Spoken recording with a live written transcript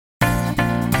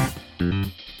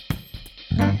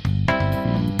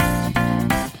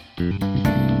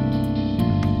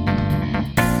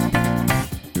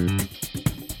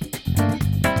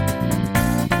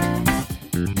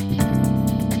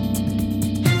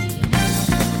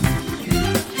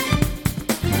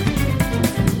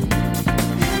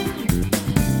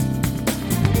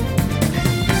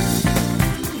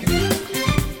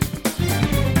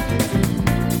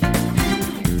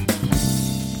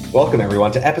Welcome,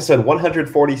 everyone, to episode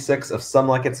 146 of Some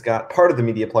Like It Scott, part of the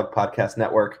Media Plug Podcast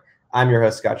Network. I'm your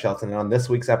host, Scott Shelton, and on this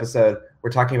week's episode,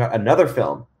 we're talking about another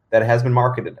film that has been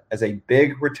marketed as a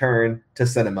big return to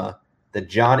cinema, the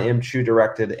John M. Chu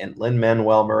directed and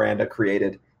Lin-Manuel Miranda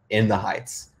created In the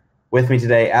Heights. With me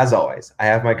today, as always, I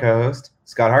have my co-host,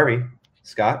 Scott Harvey.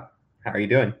 Scott, how are you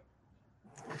doing?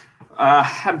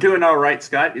 I'm doing all right,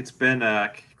 Scott. It's been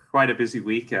quite a busy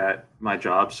week at my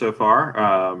job so far.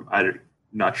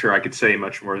 I'm not sure I could say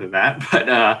much more than that,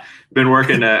 but been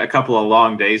working a couple of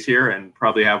long days here and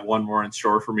probably have one more in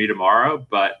store for me tomorrow.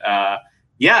 But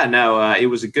it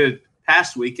was a good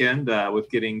past weekend with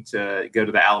getting to go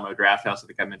to the Alamo Drafthouse. I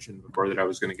think I mentioned before that I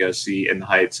was going to go see In the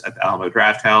Heights at the Alamo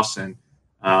Drafthouse, and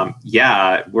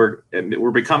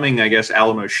we're becoming, I guess,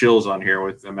 Alamo shills on here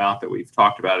with the amount that we've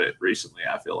talked about it recently,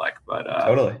 I feel like. But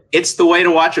totally, it's the way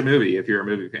to watch a movie if you're a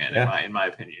movie fan, in my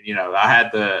opinion. You know, I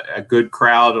had a good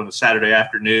crowd on a Saturday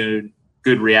afternoon,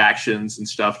 good reactions and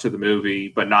stuff to the movie,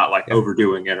 but not like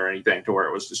overdoing it or anything to where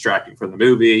it was distracting from the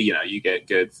movie. You know, you get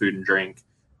good food and drink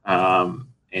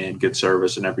and good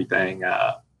service and everything.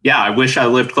 I wish I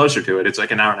lived closer to it. It's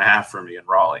like an hour and a half for me in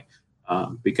Raleigh.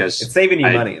 Because it's saving you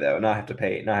money though, not having to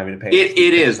pay.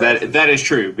 It is that is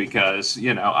true, because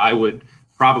I would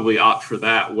probably opt for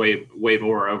that way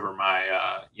more over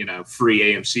my free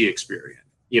AMC experience.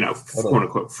 Totally. Quote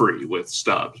unquote free with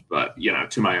stubs, but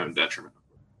to my own detriment.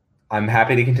 I'm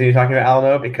happy to continue talking about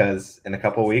Alamo because in a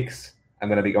couple of weeks I'm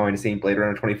going to be going to see Blade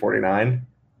Runner 2049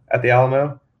 at the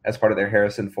Alamo as part of their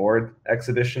Harrison Ford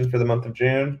exhibition for the month of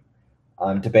June.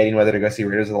 I'm debating whether to go see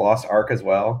Raiders of the Lost Ark as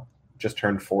well. Just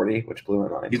turned 40, which blew my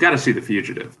mind. You got to see The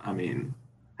Fugitive. I mean,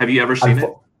 have you ever seen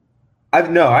it? I've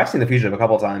seen The Fugitive a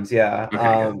couple of times. Yeah.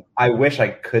 Okay, I wish I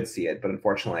could see it, but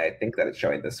unfortunately, I think that it's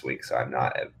showing this week, so I'm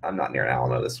not near an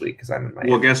Alamo this week because I'm in Miami.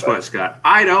 Well, guess what, Scott?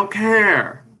 I don't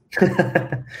care.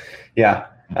 Yeah.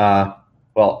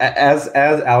 Well, as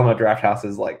Alamo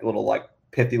Drafthouse's little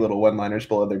pithy little one-liners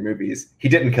below their movies, he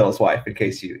didn't kill his wife. In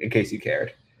case you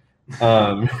cared,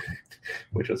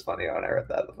 which was funny when I read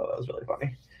that. I thought that was really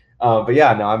funny.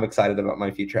 I'm excited about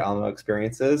my future Alamo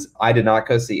experiences. I did not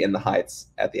go see In the Heights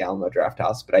at the Alamo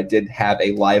Drafthouse, but I did have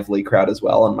a lively crowd as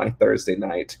well on my Thursday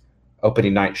night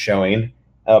opening night showing.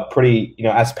 Pretty,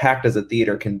 as packed as a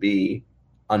theater can be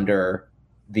under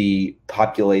the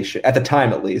population at the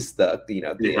time, at least the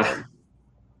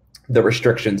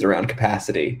restrictions around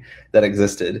capacity that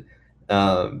existed.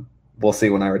 We'll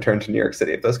see when I return to New York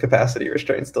City if those capacity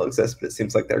restraints still exist, but it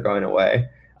seems like they're going away.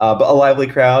 But a lively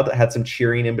crowd. Had some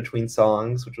cheering in between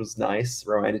songs, which was nice.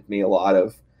 Reminded me a lot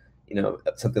of,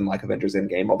 something like Avengers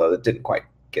Endgame, although it didn't quite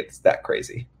get that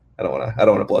crazy. I don't want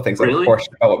to blow things out of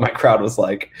proportion about what my crowd was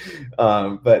like.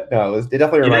 But no, it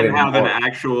definitely reminded me. You didn't have an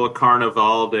actual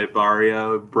Carnaval de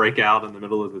Barrio break out in the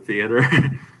middle of the theater.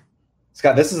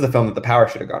 Scott, this is the film that the power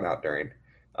should have gone out during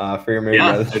for your movie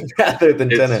rather than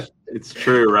Tenet. It's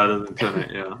true, rather than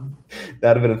Tenet, yeah.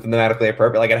 That'd have been thematically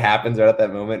appropriate. Like, it happens right at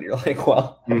that moment. You're like,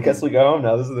 well, I guess we go home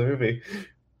now. This is the movie.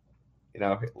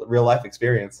 Real life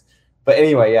experience. But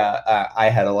anyway, I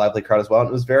had a lively crowd as well. And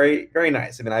it was very, very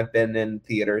nice. I mean, I've been in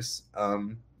theaters,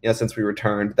 since we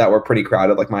returned that were pretty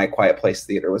crowded. Like, my Quiet Place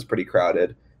theater was pretty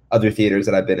crowded. Other theaters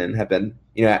that I've been in have been,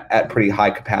 at pretty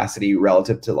high capacity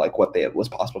relative to like what was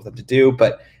possible for them to do.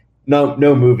 But no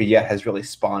movie yet has really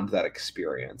spawned that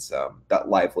experience, that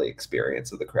lively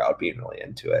experience of the crowd being really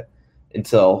into it,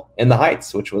 until In the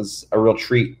Heights, which was a real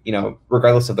treat.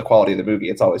 Regardless of the quality of the movie,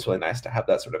 it's always really nice to have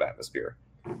that sort of atmosphere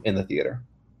in the theater.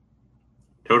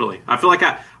 Totally. I feel like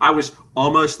I was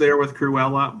almost there with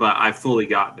Cruella, but I fully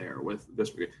got there with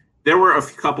this movie. There were a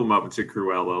couple moments in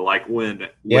Cruella, like when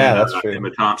that's true.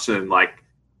 Emma Thompson, like,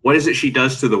 what is it she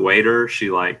does to the waiter? She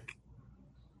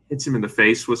hits him in the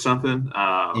face with something.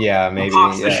 Maybe.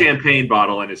 Pops the champagne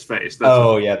bottle in his face. That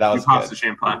was he pops good. the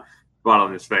champagne bottle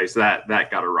in his face. That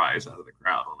got a rise out of the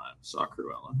crowd when I saw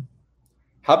Cruella.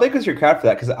 How big was your crowd for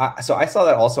that? Because I saw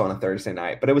that also on a Thursday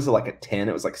night, but it was like at 10.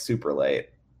 It was like super late.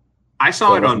 I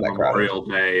saw it on Memorial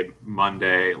Day,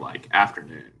 Monday,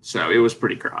 afternoon. So it was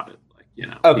pretty crowded.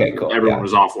 Okay, cool. Everyone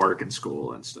was off work and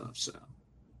school and stuff. So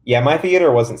yeah, my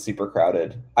theater wasn't super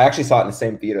crowded. I actually saw it in the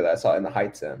same theater that I saw In the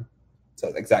Heights in.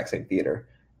 So the exact same theater.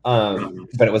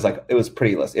 But it was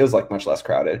pretty less. It was like much less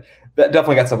crowded. That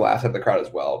definitely got some laughs at the crowd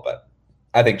as well. But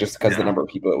I think just because the number of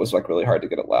people, it was like really hard to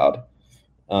get it loud.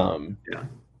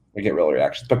 We get real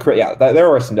reactions. But yeah, there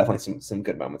were definitely some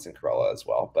good moments in Cruella as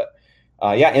well. But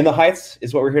In the Heights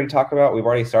is what we're here to talk about. We've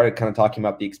already started kind of talking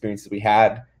about the experiences we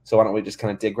had. So why don't we just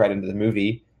kind of dig right into the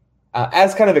movie?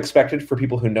 As kind of expected for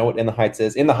people who know what In the Heights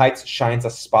is, In the Heights shines a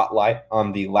spotlight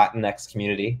on the Latinx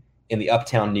community in the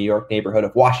uptown New York neighborhood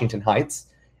of Washington Heights.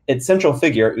 Its central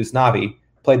figure, Usnavi,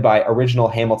 played by original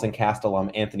Hamilton cast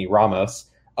alum Anthony Ramos,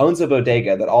 owns a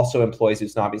bodega that also employs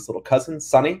Usnavi's little cousin,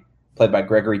 Sonny, played by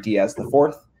Gregory Diaz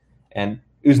IV. And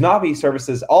Usnavi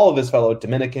services all of his fellow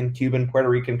Dominican, Cuban, Puerto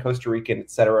Rican, Costa Rican,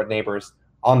 etc. neighbors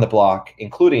on the block,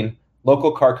 including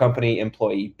local car company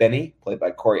employee Benny, played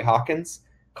by Corey Hawkins,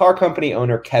 car company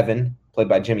owner Kevin, played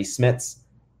by Jimmy Smits,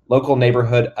 local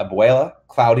neighborhood abuela,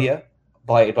 Claudia,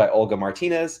 played by Olga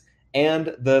Martinez,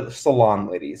 and the salon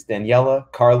ladies,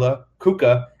 Daniela, Carla,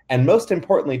 Kuka, and most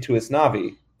importantly to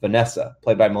Usnavi, Vanessa,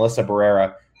 played by Melissa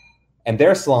Barrera. And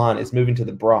their salon is moving to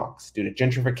the Bronx due to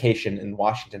gentrification in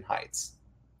Washington Heights.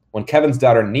 When Kevin's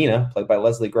daughter Nina, played by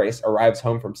Leslie Grace, arrives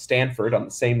home from Stanford on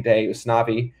the same day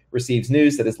Usnavi receives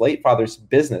news that his late father's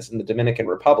business in the Dominican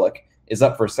Republic is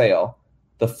up for sale,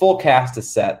 the full cast is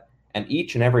set, and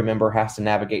each and every member has to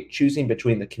navigate choosing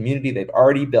between the community they've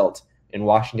already built in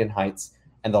Washington Heights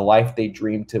and the life they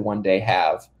dream to one day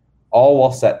have, all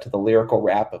while set to the lyrical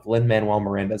rap of Lin-Manuel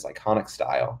Miranda's iconic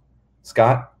style.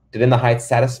 Scott, did In the Heights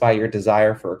satisfy your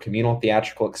desire for a communal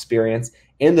theatrical experience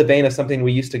in the vein of something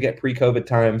we used to get pre-COVID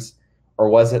times, or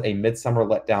was it a midsummer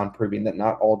letdown proving that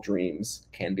not all dreams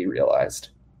can be realized?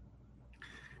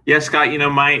 Yeah, Scott,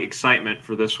 my excitement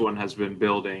for this one has been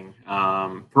building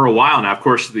for a while now. Of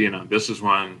course, this is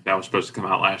one that was supposed to come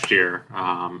out last year,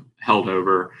 held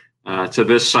over to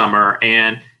this summer.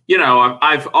 And,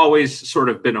 I've always sort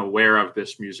of been aware of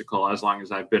this musical as long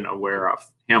as I've been aware of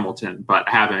Hamilton, but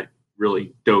haven't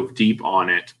really dove deep on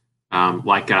it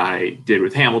like I did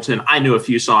with Hamilton. I knew a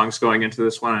few songs going into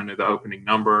this one. I knew the opening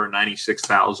number,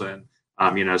 96,000,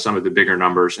 some of the bigger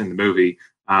numbers in the movie.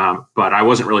 But I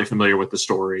wasn't really familiar with the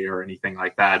story or anything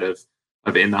like that of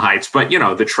In the Heights. But,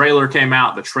 the trailer came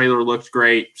out. The trailer looked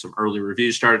great. Some early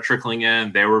reviews started trickling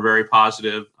in. They were very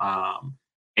positive.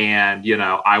 And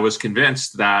I was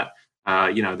convinced that,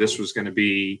 this was going to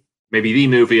be maybe the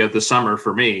movie of the summer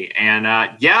for me. And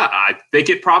I think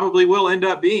it probably will end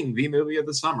up being the movie of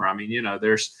the summer. I mean,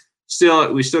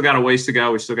 we still got a ways to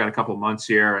go. We still got a couple months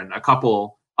here and a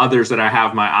couple others that I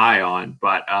have my eye on.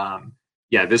 But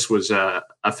this was a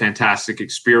fantastic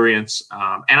experience.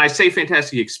 And I say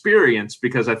fantastic experience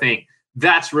because I think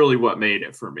that's really what made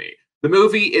it for me. The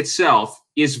movie itself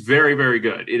is very, very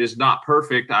good. It is not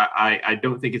perfect. I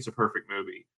don't think it's a perfect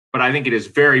movie, but I think it is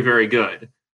very, very good.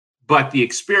 But the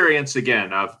experience,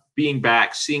 again, of being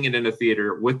back, seeing it in a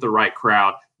theater with the right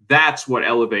crowd, that's what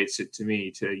elevates it to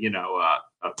me to,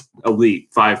 elite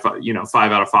 5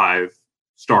 out of 5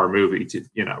 star movie to,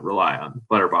 rely on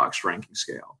Letterboxd ranking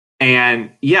scale.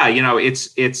 And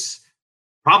it's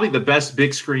probably the best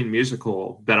big screen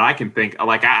musical that I can think.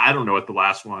 Like, I don't know what the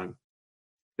last one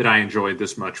that I enjoyed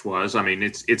this much was. I mean,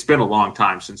 it's been a long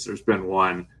time since there's been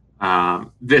one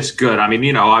this good. I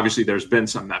mean, obviously there's been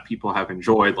some that people have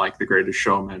enjoyed, like The Greatest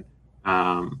Showman.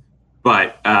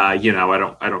 But I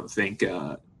don't think,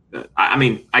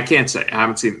 I can't say, I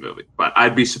haven't seen the movie, but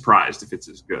I'd be surprised if it's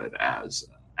as good as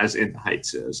In the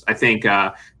Heights is. I think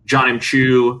John M.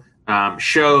 Chu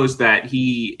shows that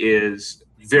he is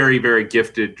very, very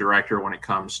gifted director when it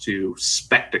comes to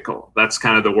spectacle. That's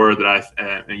kind of the word that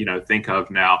I, think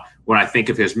of now when I think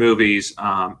of his movies.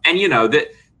 And that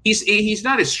he's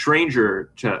not a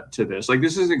stranger to this. Like,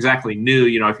 this isn't exactly new.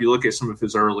 If you look at some of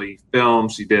his early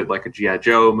films, he did like a G.I.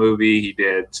 Joe movie. He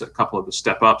did a couple of the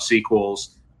Step Up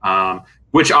sequels,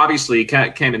 which obviously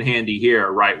came in handy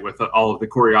here, right, with all of the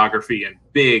choreography and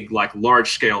big, like,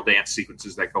 large-scale dance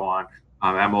sequences that go on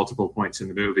at multiple points in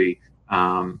the movie.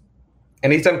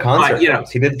 And he's done concert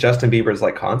films. He did Justin Bieber's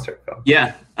concert film.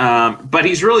 Yeah, but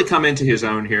he's really come into his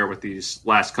own here with these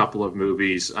last couple of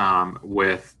movies,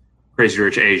 with Crazy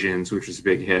Rich Asians, which was a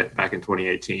big hit back in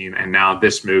 2018, and now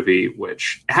this movie,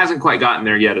 which hasn't quite gotten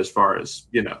there yet as far as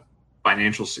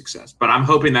financial success, but I'm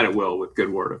hoping that it will with good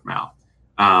word of mouth.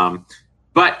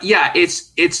 But yeah,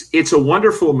 it's a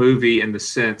wonderful movie in the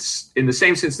same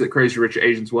sense that Crazy Rich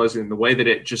Asians was, in the way that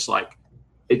it just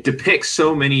it depicts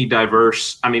so many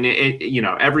diverse. I mean,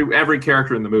 every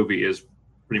character in the movie is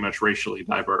pretty much racially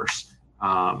diverse,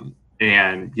 and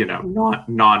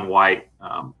non-white.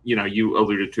 You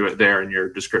alluded to it there in your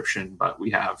description, but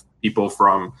we have people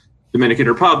from Dominican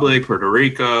Republic, Puerto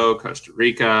Rico, Costa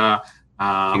Rica,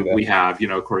 We have,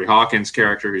 Corey Hawkins'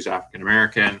 character who's African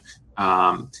American.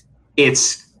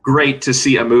 It's great to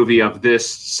see a movie of this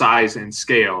size and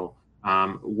scale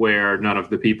where none of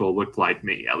the people looked like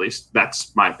me. At least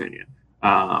that's my opinion.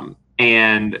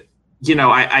 And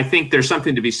I think there's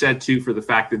something to be said too for the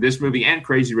fact that this movie and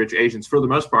Crazy Rich Asians, for the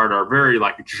most part, are very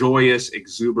like joyous,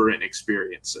 exuberant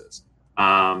experiences.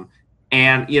 We're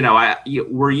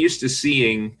used to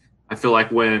seeing, I feel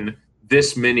like, when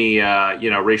this many,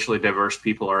 racially diverse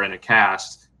people are in a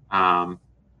cast,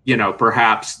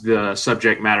 perhaps the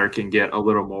subject matter can get a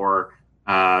little more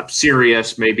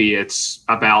serious. Maybe it's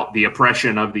about the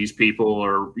oppression of these people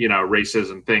or,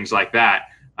 racism, things like that,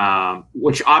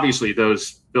 which obviously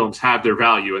those films have their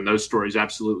value and those stories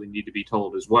absolutely need to be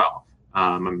told as well.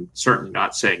 I'm certainly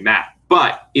not saying that,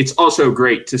 but it's also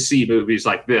great to see movies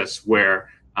like this where,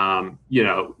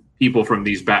 people from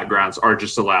these backgrounds are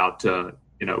just allowed to,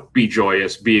 be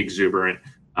joyous, be exuberant,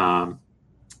 and,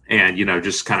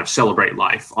 just kind of celebrate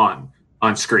life on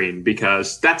screen,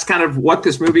 because that's kind of what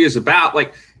this movie is about.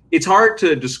 Like, it's hard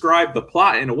to describe the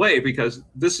plot in a way, because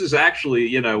this is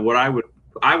actually, what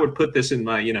I would put this in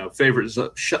my, favorite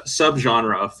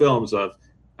subgenre of films of,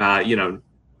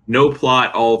 no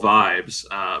plot, all vibes,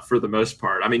 for the most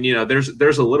part. I mean,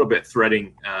 there's a little bit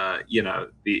threading,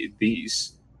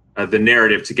 the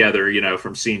narrative together,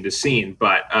 from scene to scene.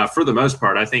 But for the most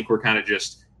part, I think we're kind of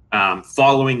just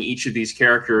following each of these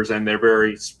characters and their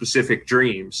very specific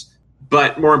dreams.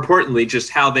 But more importantly, just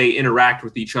how they interact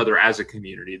with each other as a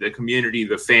community. The community,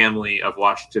 the family of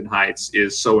Washington Heights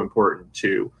is so important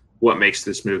to what makes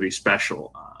this movie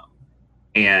special.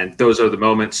 And those are the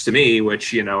moments to me,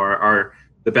 which, are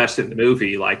the best in the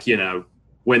movie. Like,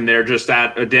 when they're just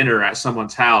at a dinner at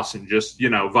someone's house and just,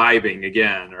 vibing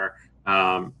again, or,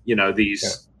 some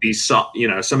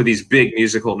of these big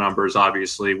musical numbers,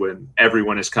 obviously, when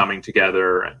everyone is coming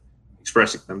together and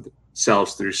expressing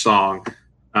themselves through song.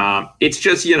 It's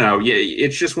just,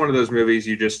 it's just one of those movies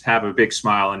you just have a big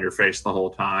smile on your face the whole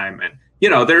time. And,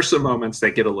 there's some moments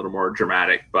that get a little more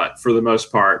dramatic, but for the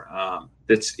most part,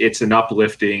 it's an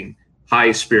uplifting,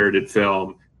 high-spirited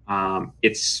film.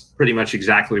 It's pretty much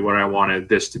exactly what I wanted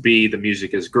this to be. The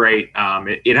music is great.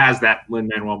 It has that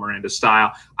Lin-Manuel Miranda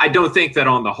style. I don't think that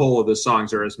on the whole the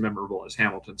songs are as memorable as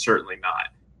Hamilton, certainly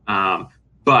not.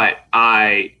 But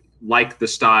I like the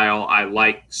style. I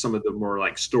like some of the more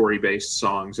like story-based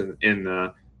songs in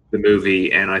the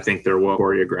movie, and I think they're well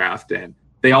choreographed, and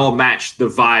they all match the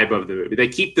vibe of the movie. They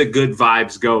keep the good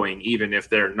vibes going, even if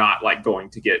they're not like going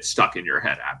to get stuck in your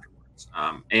head afterwards.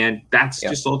 And that's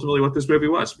just ultimately what this movie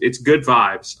was. It's good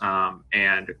vibes,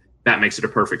 and that makes it a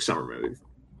perfect summer movie.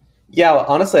 Yeah,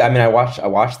 honestly, I mean, I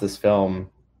watched this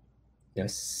film,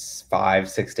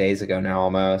 5-6 days ago now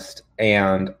almost,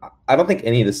 and I don't think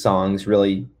any of the songs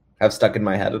really have stuck in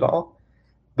my head at all.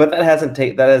 But that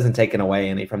hasn't taken away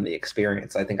any from the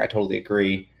experience. I think I totally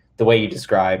agree. The way you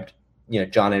described,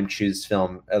 John M. Chu's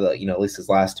film, at least his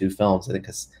last two films, I think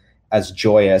as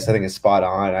joyous, I think is spot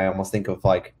on. I almost think of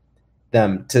like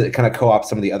them to kind of co-opt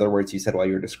some of the other words you said while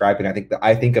you were describing.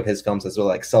 I think of his films as really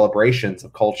like celebrations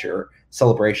of culture,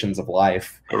 celebrations of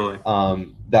life. Totally.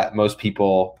 That most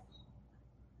people,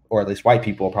 or at least white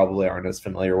people, probably aren't as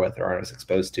familiar with or aren't as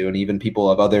exposed to, and even people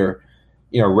of other,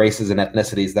 races and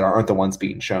ethnicities that aren't the ones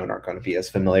being shown aren't going to be as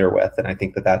familiar with. And I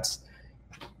think that's,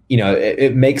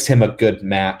 it makes him a good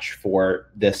match for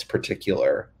this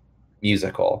particular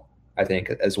musical, I think,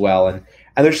 as well. And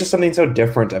there's just something so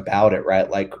different about it, right?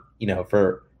 Like,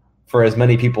 for as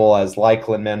many people as like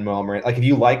Lin-Manuel Miranda, like if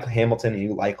you like Hamilton and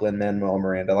you like Lin-Manuel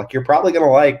Miranda, like you're probably going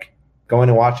to like going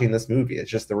and watching this movie. It's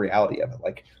just the reality of it.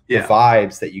 Like the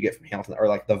vibes that you get from Hamilton, or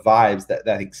like the vibes that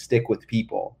I think stick with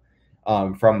people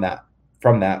from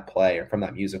that play or from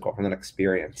that musical, from that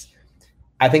experience.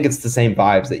 I think it's the same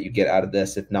vibes that you get out of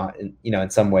this, if not, in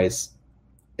some ways,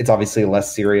 it's obviously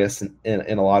less serious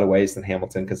in a lot of ways than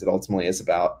Hamilton, because it ultimately is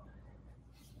about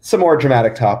some more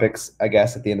dramatic topics, I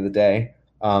guess, at the end of the day.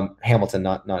 Hamilton,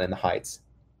 not In the Heights.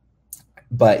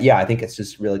 But yeah, I think it's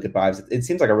just really good vibes. It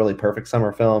seems like a really perfect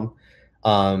summer film.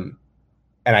 And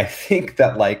I think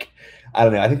that, like, I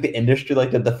don't know, I think the industry like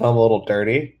did the film a little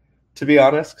dirty, to be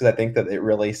honest, because I think that it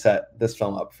really set this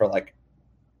film up for like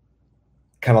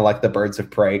kind of like the Birds of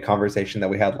Prey conversation that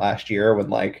we had last year, when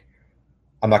like,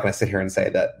 I'm not going to sit here and say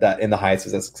that In the Heights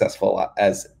was as successful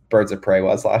as Birds of Prey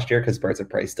was last year, because Birds of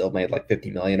Prey still made like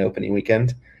 50 million opening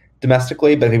weekend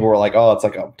domestically, but people were like, oh, it's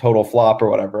like a total flop or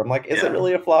whatever. I'm like, is it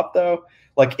really a flop though?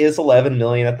 Like, is 11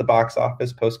 million at the box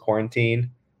office post quarantine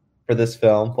for this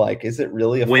film? Like, is it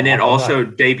really a when flop? it also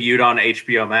debuted on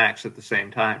HBO Max at the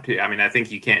same time too? I mean, I think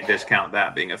you can't discount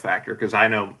that being a factor, because I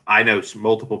know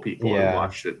multiple people who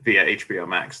watched it via HBO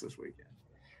Max this weekend.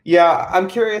 Yeah, I'm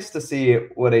curious to see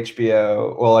what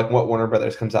HBO, well, like what Warner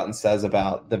Brothers comes out and says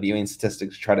about the viewing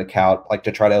statistics to try to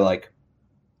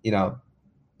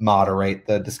moderate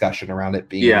the discussion around it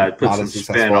being it puts not some as spin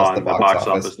successful on as the the box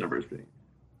office numbers being.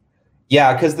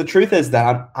 Yeah, because the truth is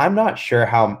that I'm not sure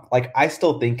how, like, I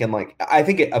still think, and like, I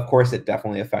think of course it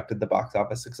definitely affected the box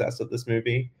office success of this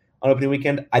movie on opening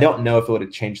weekend. I don't know if it would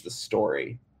have changed the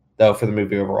story though for the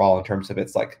movie overall in terms of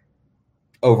its like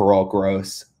overall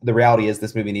gross. The reality is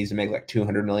this movie needs to make like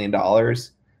 $200 million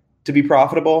to be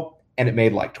profitable, and it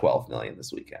made like 12 million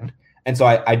this weekend. And so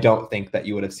I don't think that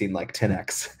you would have seen like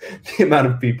 10x the amount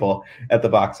of people at the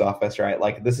box office, right?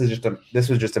 Like this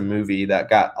was just a movie that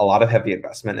got a lot of heavy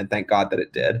investment, and thank God that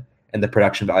it did. And the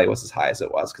production value was as high as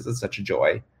it was, because it's such a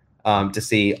joy to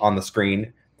see on the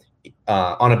screen,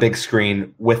 on a big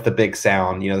screen with the big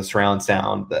sound, the surround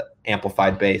sound, the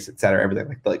amplified bass, et cetera, everything.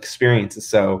 Like the experience is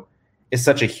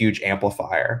such a huge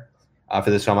amplifier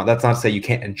for this film. That's not to say you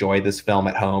can't enjoy this film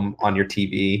at home on your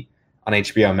TV on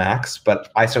HBO Max, but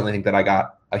I certainly think that I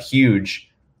got a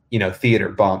huge, theater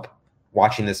bump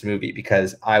watching this movie,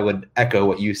 because I would echo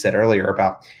what you said earlier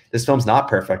about this film's not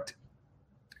perfect.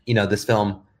 This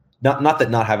film, not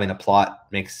that not having a plot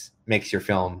makes your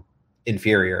film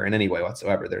inferior in any way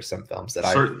whatsoever. There's some films that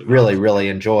certainly I really, really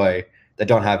enjoy that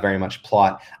don't have very much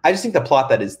plot. I just think the plot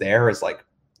that is there is like,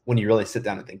 when you really sit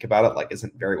down and think about it, like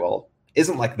isn't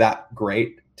like that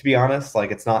great, to be honest. Like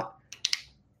it's not,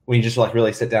 when you just like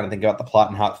really sit down and think about the plot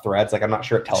and how it threads, like I'm not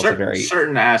sure it tells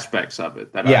certain aspects of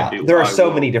it that there are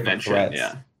so many different threads.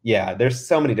 Yeah, there's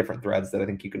so many different threads that I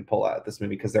think you can pull out of this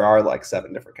movie, because there are like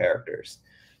 7 different characters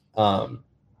that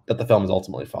the film is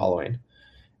ultimately following.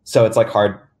 So it's like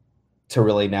hard to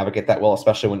really navigate that well,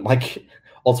 especially when like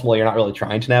ultimately you're not really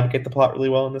trying to navigate the plot really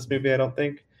well in this movie, I don't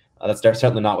think. That's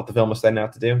certainly not what the film was setting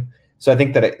out to do. So I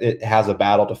think that it has a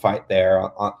battle to fight there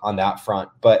on that front.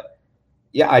 But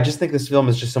yeah, I just think this film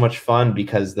is just so much fun,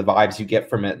 because the vibes you get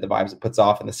from it, the vibes it puts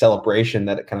off, and the celebration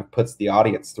that it kind of puts the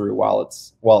audience through while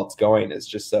it's going is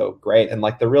just so great. And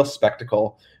like the real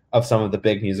spectacle of some of the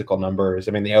big musical numbers.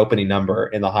 I mean, the opening number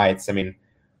in the Heights. I mean,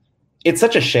 it's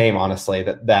such a shame, honestly,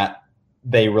 that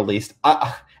they released.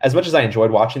 As much as I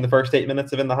enjoyed watching the first 8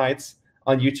 minutes of In the Heights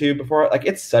on YouTube before, like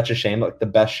it's such a shame. Like the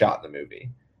best shot in the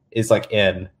movie is like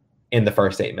in the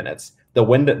first 8 minutes. The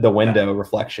window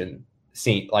reflection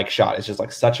scene, like shot, is just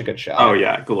like such a good shot. Oh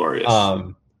yeah, glorious.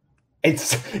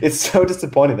 It's so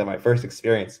disappointing that my first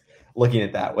experience looking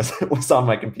at that was on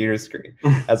my computer screen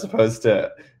as opposed to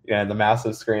the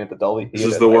massive screen at the Dolby Theater.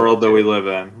 This is the world that we live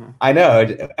in. I know,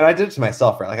 and I did it to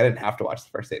myself, right? Like I didn't have to watch the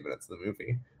first 8 minutes of the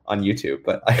movie on YouTube,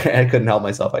 but I couldn't help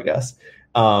myself, I guess.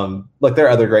 Like there are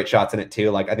other great shots in it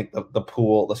too. Like I think the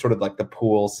pool, the sort of like the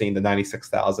pool scene, the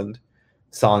 96,000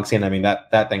 song scene. I mean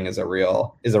that thing is a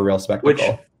real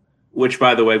spectacle. Which,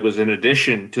 by the way, was in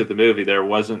addition to the movie. There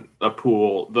wasn't a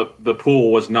pool. The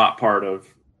pool was not part of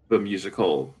the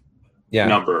musical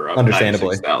number of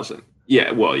 96,000.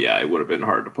 Yeah, well, yeah, it would have been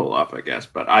hard to pull off, I guess.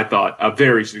 But I thought a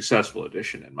very successful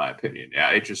addition, in my opinion. Yeah,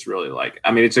 it just really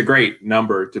it's a great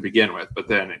number to begin with, but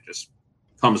then it just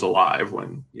comes alive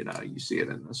when, you see it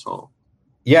in this whole.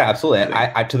 Yeah, absolutely.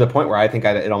 I to the point where I think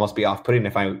it'd almost be off-putting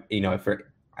if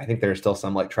I think there's still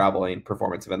some like traveling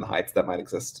performance of In the Heights that might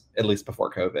exist at least before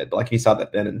COVID. But like if you saw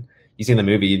that then and you seen the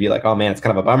movie, you'd be like, oh man, it's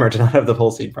kind of a bummer to not have the full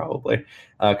scene probably,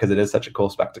 because it is such a cool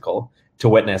spectacle to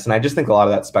witness. And I just think a lot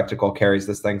of that spectacle carries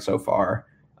this thing so far.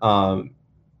 And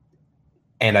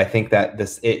I think that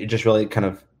it just really kind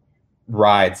of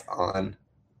rides on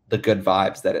the good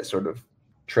vibes that it sort of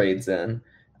trades in.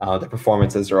 The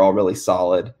performances are all really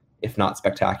solid, if not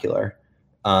spectacular.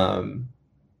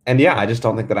 And yeah, I just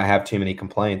don't think that I have too many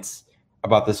complaints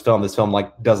about this film. This film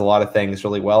like does a lot of things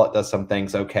really well. It does some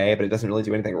things okay, but it doesn't really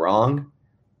do anything wrong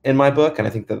in my book. And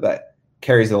I think that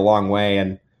carries it a long way.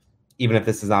 And even if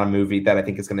this is not a movie that I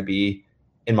think is going to be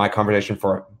in my conversation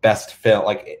for best film,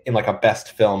 like in like a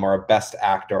best film or a best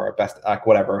actor or a best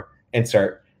whatever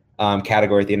insert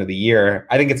category at the end of the year,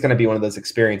 I think it's going to be one of those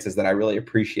experiences that I really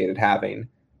appreciated having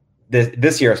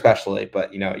this year, especially.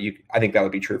 But I think that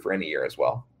would be true for any year as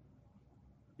well.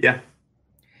 Yeah.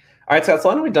 All right, Scott, so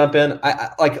why don't we dump in?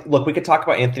 Look, we could talk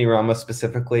about Anthony Ramos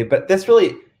specifically, but this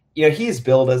really, he's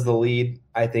billed as the lead,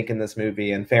 I think, in this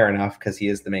movie, and fair enough because he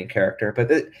is the main character.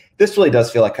 But this really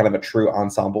does feel like kind of a true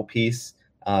ensemble piece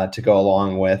to go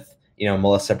along with,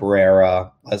 Melissa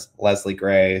Barrera, Leslie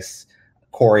Grace,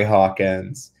 Corey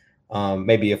Hawkins,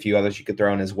 maybe a few others you could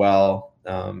throw in as well.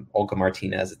 Olga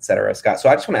Martinez, etc. Scott, so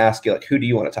I just want to ask you, like, who do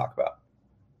you want to talk about?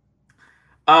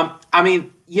 I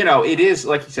mean, it is,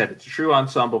 like you said, it's a true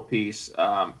ensemble piece.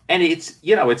 And it's,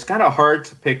 it's kind of hard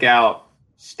to pick out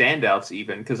standouts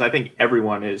even, because I think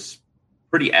everyone is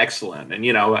pretty excellent. And,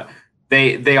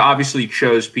 they obviously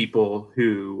chose people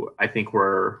who I think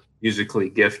were musically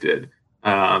gifted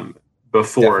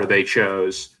before they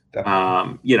chose,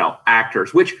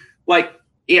 actors, which, like,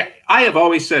 yeah, I have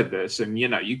always said this, and,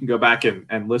 you can go back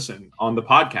and listen on the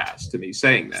podcast to me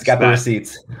saying this. It's got the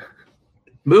receipts.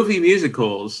 Movie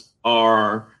musicals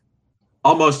are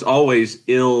almost always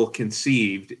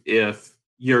ill-conceived if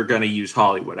you're going to use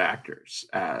Hollywood actors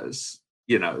as,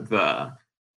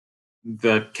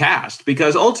 the cast,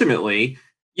 because ultimately,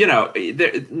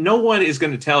 no one is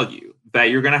going to tell you that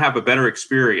you're going to have a better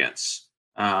experience,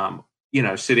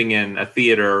 sitting in a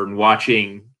theater and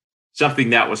watching something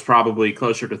that was probably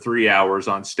closer to 3 hours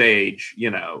on stage,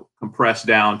 compressed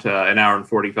down to an hour and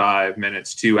 45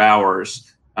 minutes, 2 hours,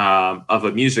 of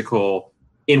a musical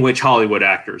in which Hollywood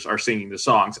actors are singing the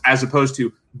songs, as opposed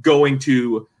to going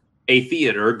to a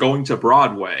theater, going to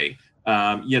Broadway,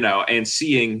 and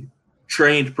seeing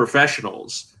trained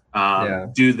professionals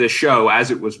do the show as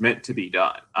it was meant to be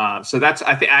done. So that's,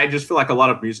 I just feel like a lot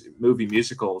of movie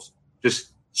musicals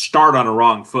just start on a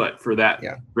wrong foot for that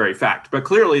very fact. But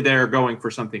clearly they're going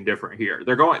for something different here.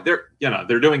 They're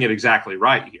doing it exactly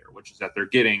right here, which is that they're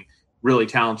getting really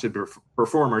talented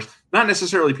performers, not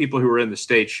necessarily people who were in the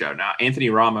stage show. Now,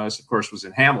 Anthony Ramos, of course, was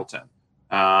in Hamilton,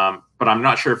 but I'm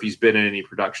not sure if he's been in any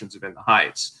productions of In the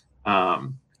Heights. I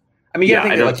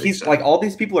think so. Like, all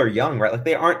these people are young, right? Like,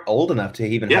 they aren't old enough to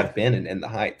even have been in the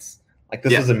Heights. Like,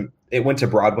 this was it went to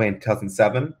Broadway in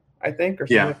 2007, I think, or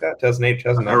something like that. 2008,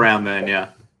 2009. Around then, yeah.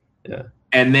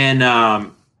 And then,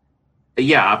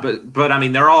 but I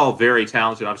mean, they're all very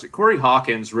talented. Obviously, Corey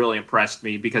Hawkins really impressed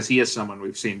me because he is someone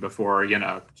we've seen before.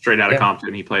 Straight Outta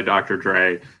Compton, he played Dr.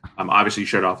 Dre. Obviously,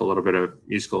 showed off a little bit of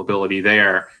musical ability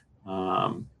there,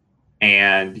 and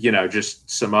just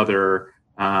some other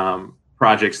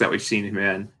projects that we've seen him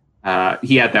in.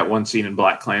 He had that one scene in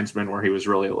BlacKkKlansman where he was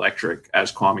really electric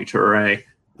as Kwame Ture.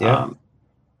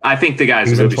 I think the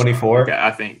guy's 24.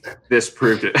 I think this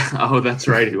proved it. Oh, that's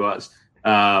right, he was.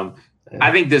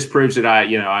 I think this proves that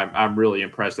I'm really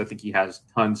impressed. I think he has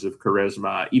tons of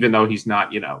charisma, even though he's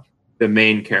not, the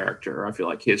main character. I feel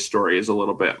like his story is a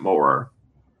little bit more.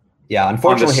 Yeah,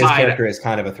 unfortunately, his character is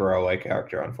kind of a throwaway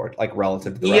character, unfortunately, like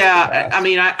relative to the rest of the cast. I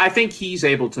mean, I think he's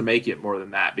able to make it more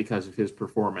than that because of his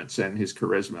performance and his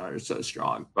charisma is so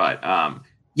strong. But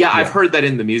I've heard that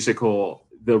in the musical,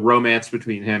 the romance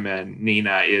between him and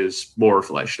Nina is more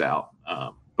fleshed out.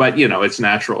 But it's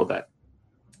natural that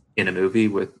in a movie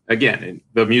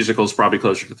the musical is probably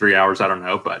closer to 3 hours. I don't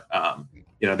know, but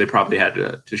they probably had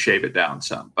to shave it down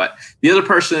some. But the other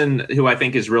person who I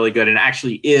think is really good and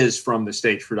actually is from the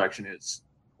stage production is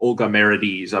Olga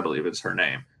Merediz, I believe is her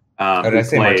name. Did I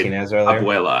say Martinez earlier?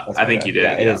 Abuela. I think you did.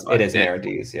 Yeah, it is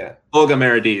Merediz. Yeah, Olga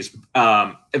Merediz,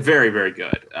 very, very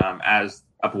good as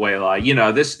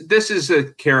Abuela. This is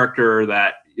a character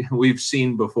that we've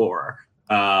seen before.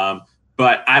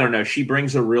 But I don't know. She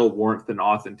brings a real warmth and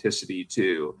authenticity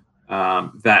to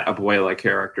that Abuela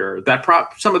character.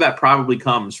 Some of that probably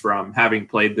comes from having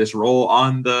played this role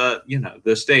on the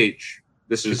stage.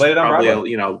 This is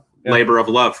probably labor of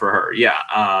love for her.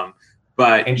 Yeah.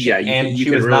 She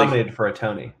was nominated for a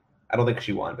Tony. I don't think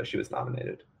she won, but she was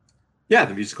nominated. Yeah,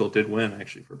 the musical did win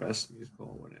actually for best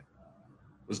musical when it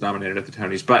was nominated at the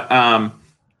Tonys. But I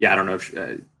don't know if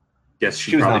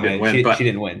she probably didn't win. She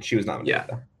didn't win. She was nominated.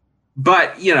 Yeah.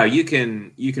 But you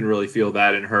can really feel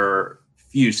that in her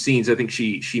few scenes. I think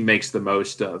she makes the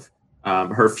most of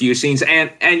her few scenes, and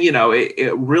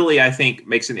it really, I think,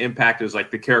 makes an impact as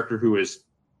like the character who is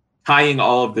tying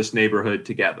all of this neighborhood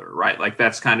together, right? Like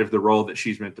that's kind of the role that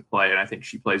she's meant to play, and I think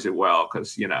she plays it well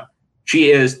because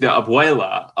she is the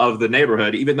abuela of the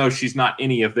neighborhood, even though she's not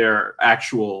any of their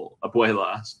actual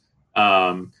abuelas.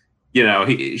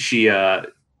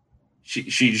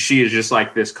 She is just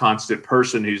like this constant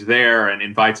person who's there and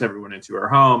invites everyone into her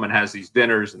home and has these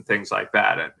dinners and things like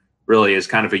that, and really is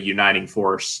kind of a uniting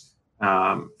force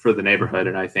for the neighborhood.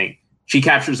 And I think she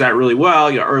captures that really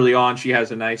well. Early on, she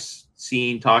has a nice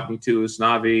scene talking to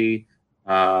Usnavi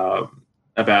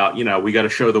about we got to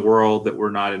show the world that we're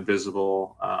not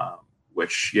invisible,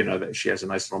 which that she has a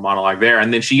nice little monologue there,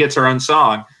 and then she gets her own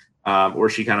song where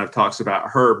she kind of talks about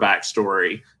her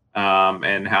backstory.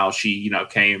 And how she,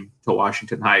 came to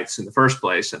Washington Heights in the first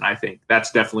place. And I think that's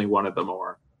definitely one of the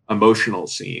more emotional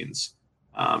scenes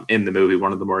in the movie,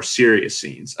 one of the more serious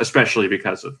scenes, especially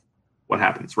because of what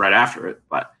happens right after it.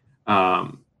 But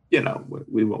we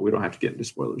don't have to get into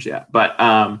spoilers yet. But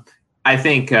I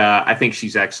think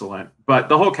she's excellent. But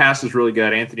the whole cast is really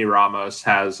good. Anthony Ramos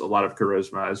has a lot of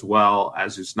charisma as well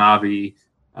as Usnavi.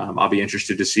 I'll be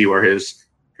interested to see where his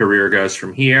career goes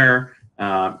from here.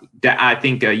 I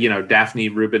think Daphne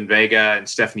Rubin Vega and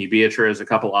Stephanie Beatriz, a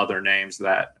couple other names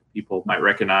that people might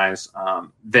recognize.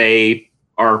 They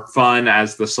are fun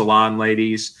as the salon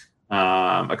ladies.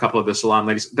 A couple of the salon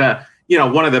ladies.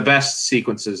 One of the best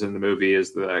sequences in the movie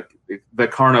is the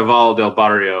Carnaval del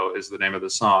Barrio is the name of the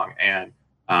song, and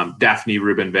Daphne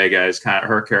Rubin Vega is kind of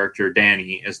her character.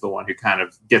 Danny is the one who kind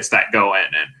of gets that going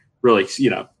and really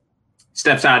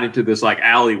steps out into this like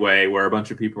alleyway where a bunch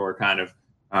of people are kind of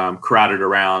crowded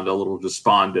around, a little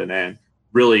despondent, and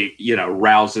really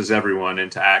rouses everyone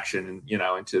into action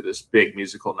and into this big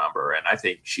musical number. And I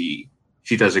think she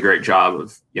does a great job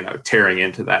of tearing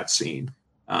into that scene.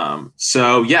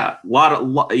 So yeah,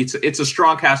 it's a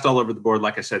strong cast all over the board.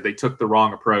 Like I said, they took the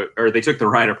wrong approach, or they took the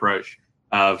right approach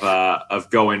of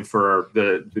going for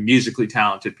the musically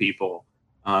talented people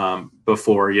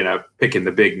before picking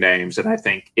the big names, and I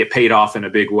think it paid off in a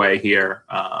big way here.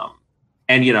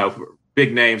 And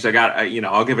big names,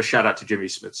 I'll give a shout out to Jimmy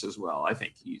Smits as well. I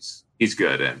think he's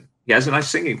good, and he has a nice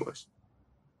singing voice.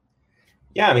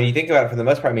 Yeah, I mean, you think about it for the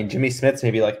most part. I mean, Jimmy Smits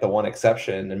may be like the one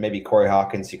exception, and maybe Corey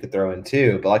Hawkins you could throw in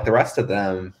too. But like the rest of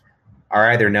them are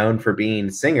either known for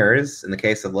being singers, in the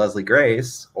case of Leslie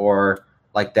Grace, or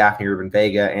like Daphne Rubin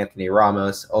Vega, Anthony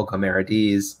Ramos, Olga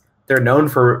Merediz. They're known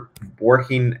for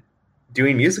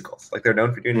doing musicals. Like they're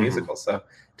known for doing musicals. So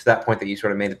to that point that you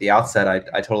sort of made at the outset,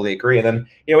 I totally agree. And then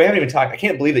we haven't even talked. I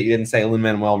can't believe that you didn't say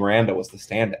Lin-Manuel Miranda was the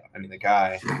standout. I mean, the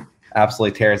guy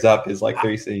absolutely tears up his like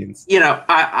 3 scenes.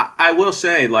 I will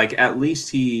say, like, at least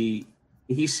he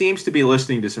seems to be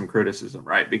listening to some criticism,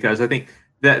 right? Because I think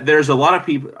that there's a lot of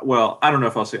people. Well, I don't know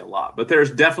if I'll say a lot, but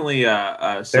there's definitely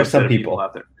there's some people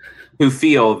out there who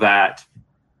feel that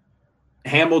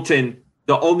Hamilton.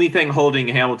 The only thing holding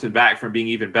Hamilton back from being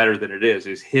even better than it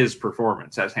is his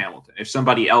performance as Hamilton. If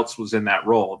somebody else was in that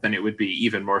role, then it would be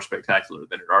even more spectacular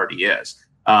than it already is.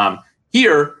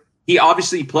 Here, he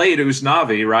obviously played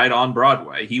Usnavi, right, on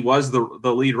Broadway. He was the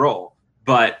lead role,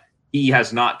 but he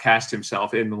has not cast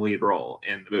himself in the lead role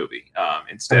in the movie.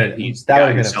 Instead, he's the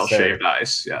guy who sells shaved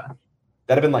ice. Yeah.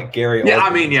 That'd have been like Gary. Yeah, I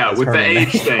mean, with the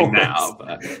age thing now.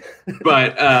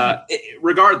 But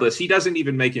regardless, he doesn't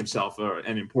even make himself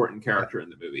an important character in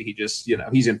the movie. He just,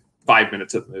 he's in 5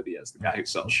 minutes of the movie as the guy who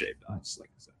sells shaved ice, like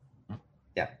I said.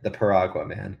 Yeah, the Piragua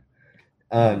man.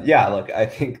 Look, I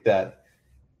think that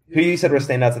who you said were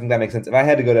standouts, I think that makes sense. If I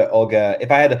had to go to Olga,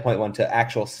 if I had to point one to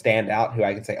actual standout who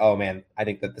I can say, oh man, I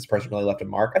think that this person really left a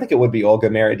mark, I think it would be Olga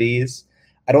Merediz.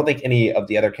 I don't think any of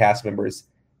the other cast members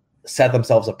set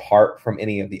themselves apart from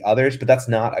any of the others, but that's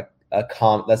not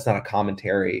a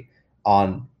commentary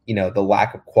on the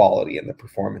lack of quality in the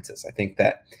performances. I think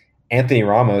that Anthony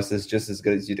Ramos is just as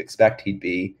good as you'd expect he'd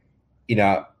be,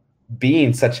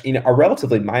 being such a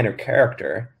relatively minor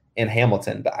character in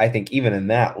Hamilton, but I think even in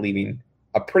that, leaving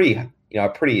a pretty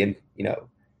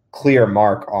clear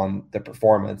mark on the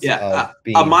performance. Of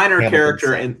being a minor Hamilton's character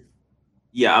son.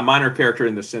 a minor character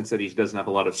in the sense that he doesn't have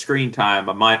a lot of screen time,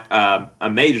 a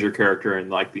major character in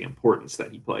like the importance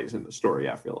that he plays in the story,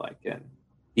 I feel like. And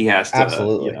he has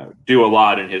to do a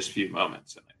lot in his few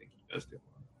moments, and I think he does do a lot.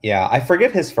 Yeah, I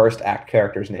forget his first act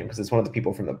character's name because it's one of the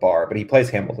people from the bar, but he plays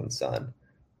Hamilton's son.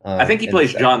 I think he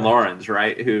plays John Lawrence,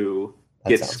 right? Who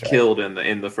gets killed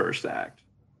in the first act.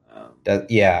 I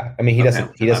mean, he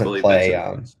doesn't play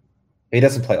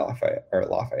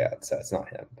Lafayette, so it's not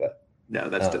him. But no,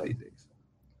 that's W. Diggs.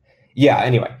 Yeah.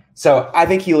 Anyway, so I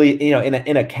think he,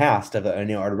 in a cast of an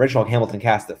original Hamilton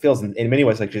cast that feels in many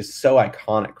ways like just so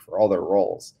iconic for all their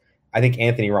roles. I think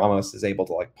Anthony Ramos is able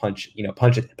to like punch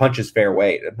his fair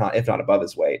weight, if not above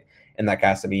his weight in that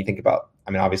cast. I mean, you think about,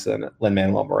 obviously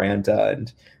Lin-Manuel Miranda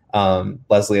and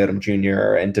Leslie Odom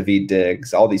Jr. and Daveed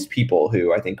Diggs, all these people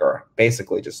who I think are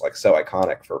basically just like so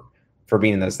iconic for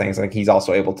being in those things. I think he's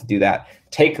also able to do that,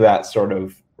 take that sort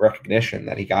of recognition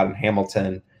that he got in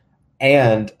Hamilton,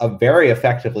 and very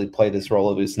effectively play this role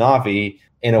of Usnavi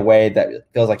in a way that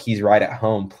feels like he's right at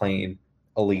home playing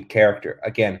a lead character.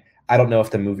 Again, I don't know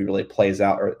if the movie really plays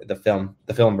out, or the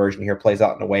film version here plays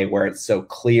out in a way where it's so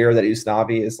clear that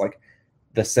Usnavi is like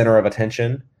the center of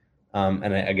attention.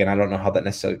 And again, I don't know how that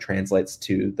necessarily translates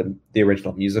to the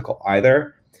original musical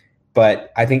either,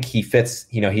 but I think he fits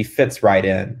right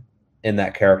in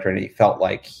that character, and he felt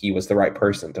like he was the right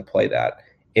person to play that.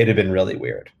 It'd have been really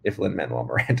weird if Lin-Manuel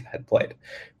Miranda had played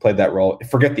that role.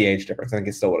 Forget the age difference. I think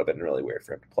it still would have been really weird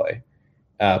for him to play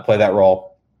that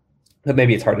role. but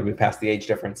maybe it's hard to move past the age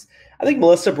difference. I think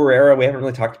Melissa Barrera, we haven't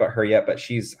really talked about her yet, but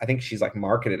I think she's like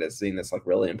marketed as being this like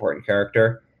really important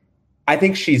character. I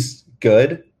think she's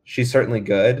good. She's certainly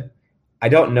good. I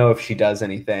don't know if she does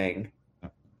anything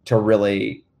to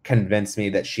really convince me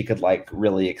that she could like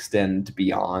really extend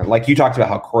beyond. Like you talked about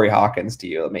how Corey Hawkins to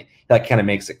you, I mean, that kind of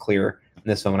makes it clear in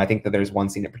this film. And I think that there's one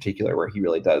scene in particular where he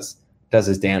really does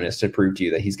his damnedest to prove to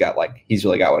you that he's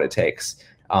really got what it takes.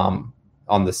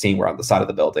 On the scene where on the side of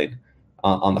the building,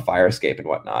 on the fire escape and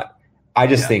whatnot. I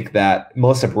just think that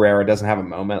Melissa Barrera doesn't have a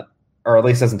moment, or at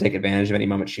least doesn't take advantage of any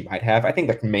moment she might have. I think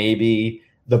like maybe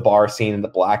the bar scene in the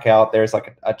blackout, there's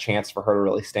like a chance for her to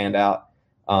really stand out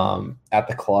at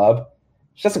the club.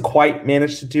 She doesn't quite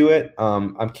manage to do it.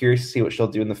 I'm curious to see what she'll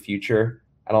do in the future.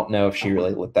 I don't know if she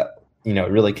really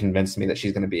really convinced me that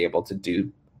she's going to be able to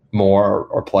do more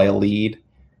or play a lead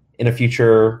in a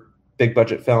future big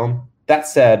budget film. That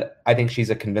said, I think she's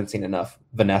a convincing enough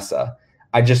Vanessa.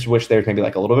 I just wish there was maybe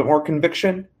like a little bit more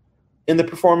conviction in the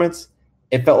performance.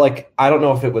 It felt like, I don't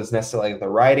know if it was necessarily the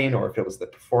writing or if it was the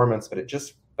performance, but it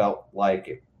just felt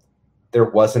like there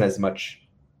wasn't as much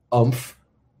oomph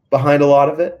behind a lot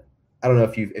of it. I don't know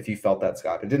if you felt that,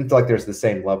 Scott. It didn't feel like there's the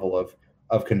same level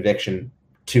of conviction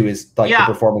to his the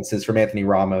performances from Anthony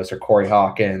Ramos or Corey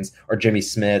Hawkins or Jimmy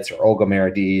Smits or Olga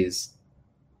Merediz.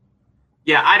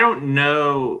 Yeah, I don't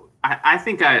know. I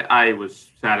think I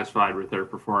was satisfied with their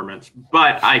performance,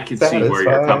 but I can see where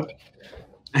you're coming.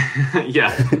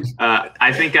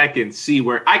 I think I can see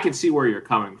where you're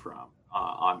coming from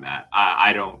on that.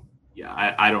 I don't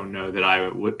know that I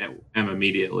am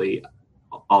immediately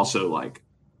also like,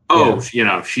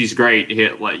 she's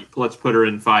great. Let's put her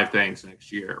in 5 things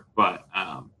next year. But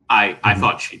I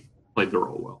thought she played the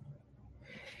role well.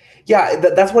 Yeah,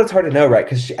 that's what it's hard to know, right?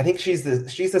 Because I think she's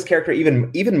this character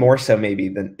even more so maybe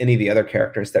than any of the other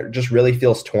characters that just really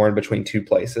feels torn between 2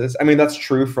 places. I mean, that's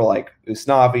true for like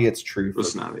Usnavi. It's true for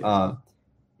Usnavi.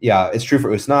 It's true for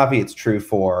Usnavi. It's true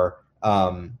for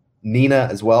Nina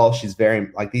as well. She's very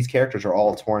like, these characters are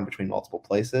all torn between multiple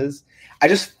places. I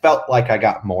just felt like I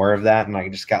got more of that, and I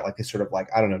just got like this sort of like,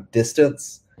 I don't know,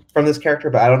 distance from this character.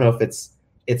 But I don't know if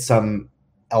it's some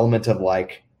element of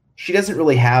like, she doesn't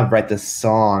really have this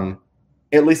song.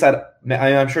 At least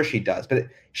I'm sure she does, but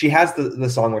she has the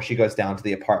song where she goes down to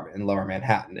the apartment in Lower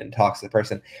Manhattan and talks to the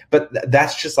person. But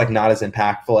that's just like not as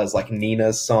impactful as like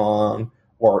Nina's song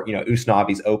or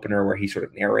Usnavi's opener where he sort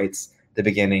of narrates the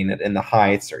beginning in the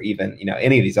Heights, or even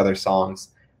any of these other songs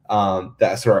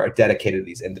that sort of are dedicated to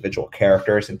these individual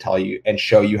characters and tell you and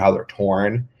show you how they're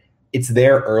torn. It's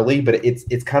there early, but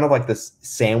it's kind of like this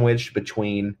sandwich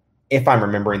between. If I'm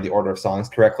remembering the order of songs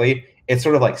correctly, it's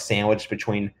sort of like sandwiched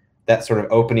between that sort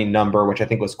of opening number, which I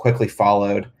think was quickly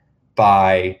followed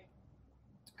by,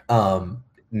 a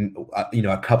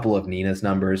couple of Nina's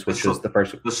numbers, which was the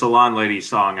first. The Salon Lady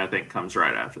song, I think, comes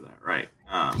right after that, right?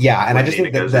 And I just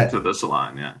Nina think goes into the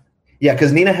salon, yeah,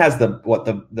 because Nina has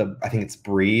the I think it's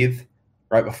Breathe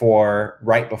right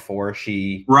before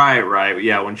she. Right,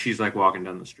 yeah, when she's like walking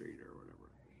down the street.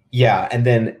 Yeah, and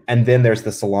then there's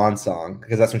the salon song,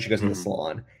 because that's when she goes in the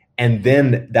salon. And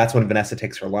then that's when Vanessa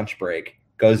takes her lunch break,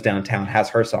 goes downtown, has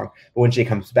her song. But when she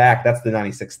comes back, that's the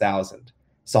 96,000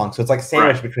 song. So it's like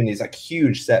sandwiched between these like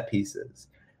huge set pieces.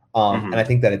 And I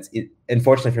think that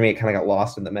unfortunately for me, it kind of got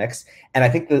lost in the mix. And I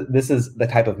think that this is the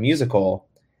type of musical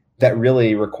that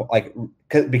really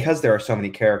because there are so many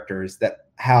characters that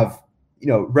have,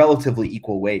 relatively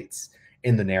equal weights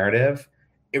in the narrative.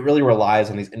 It really relies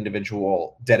on these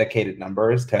individual dedicated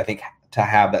numbers to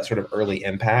have that sort of early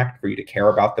impact for you to care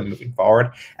about them moving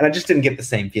forward. And I just didn't get the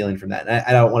same feeling from that. And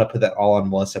I don't want to put that all on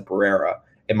Melissa Barrera.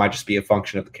 It might just be a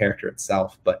function of the character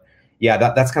itself. But yeah,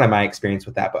 that's kind of my experience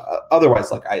with that. But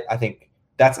otherwise, like I think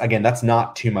that's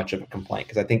not too much of a complaint,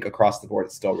 because I think across the board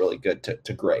it's still really good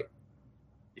to great.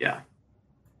 Yeah.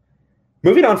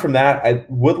 Moving on from that, I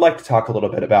would like to talk a little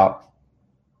bit about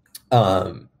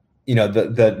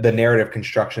the narrative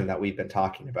construction that we've been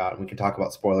talking about, and we can talk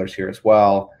about spoilers here as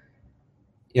well.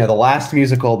 The last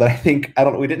musical that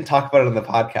we didn't talk about it on the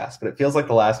podcast, but it feels like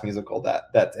the last musical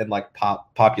that's in like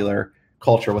popular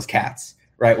culture was Cats,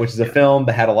 right? Which is a film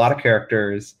that had a lot of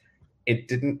characters.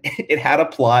 It had a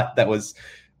plot that was,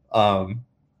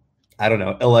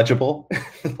 illegible,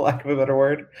 for lack of a better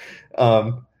word.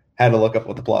 Had to look up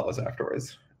what the plot was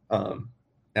afterwards. And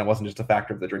it wasn't just a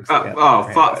factor of the drinks. Followed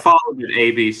at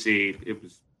ABC. It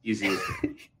was easy.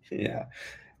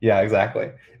 Yeah,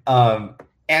 exactly.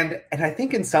 And I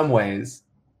think in some ways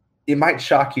it might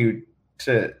shock you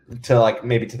to like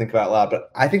maybe to think about it loud, but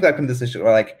I think that comes to this issue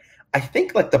where like I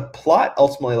think like the plot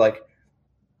ultimately like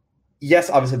yes,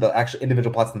 obviously the actual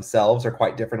individual plots themselves are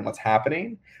quite different in what's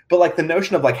happening, but like the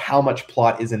notion of like how much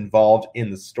plot is involved in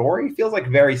the story feels like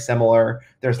very similar.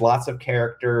 There's lots of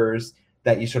characters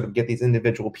that you sort of get these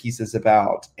individual pieces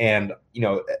about, and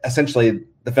essentially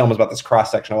the film is about this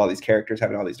cross section of all these characters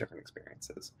having all these different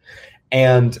experiences.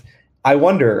 And I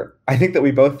think that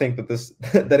we both think that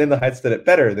that In the Heights did it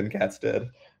better than Cats did.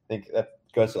 I think that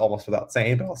goes almost without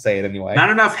saying, but I'll say it anyway. Not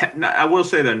enough. I will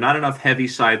say that not enough heavy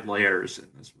side layers in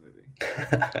this movie.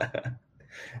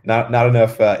 not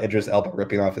enough Idris Elba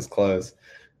ripping off his clothes.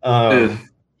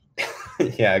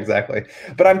 Yeah, exactly.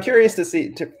 But I'm curious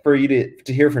for you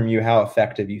to hear from you how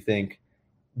effective you think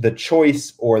the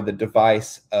choice or the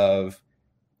device of,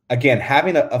 again,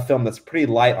 having a film that's pretty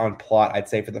light on plot, I'd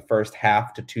say for the first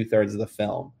half to 2/3 of the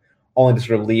film, only to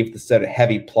sort of leave the sort of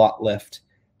heavy plot lift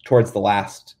towards the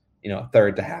last,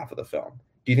 third to half of the film.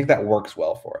 Do you think that works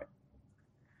well for it?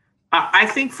 I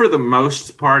think for the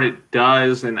most part it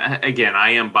does. And again,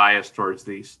 I am biased towards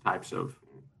these types of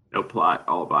no plot,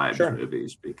 all vibes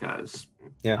movies because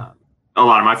a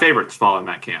lot of my favorites fall in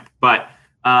that camp. But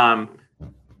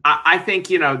I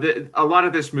think, a lot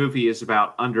of this movie is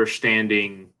about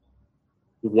understanding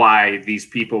why these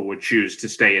people would choose to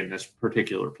stay in this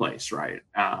particular place, right?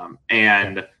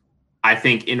 And I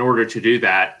think in order to do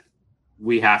that,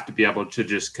 we have to be able to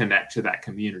just connect to that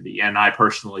community. And I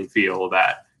personally feel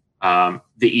that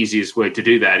the easiest way to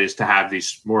do that is to have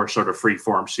these more sort of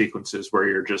free-form sequences where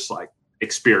you're just like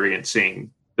experiencing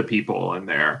the people and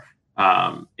their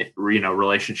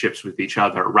relationships with each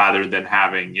other, rather than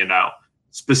having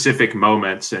specific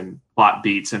moments and plot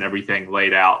beats and everything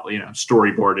laid out,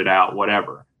 storyboarded out,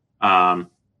 whatever. I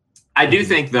do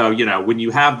think, though, when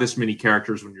you have this many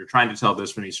characters, when you're trying to tell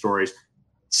this many stories,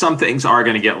 some things are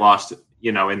going to get lost,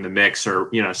 in the mix,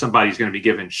 or, somebody's going to be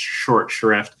given short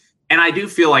shrift. And I do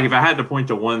feel like if I had to point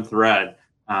to one thread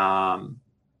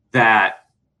that,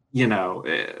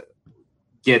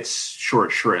 gets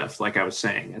short shrift, like I was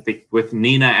saying, I think with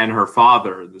Nina and her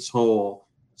father, this whole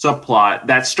subplot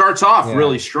that starts off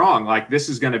really strong. Like, this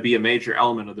is going to be a major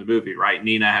element of the movie, right?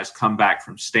 Nina has come back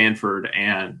from Stanford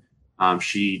and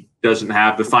she doesn't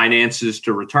have the finances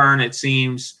to return, it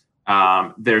seems.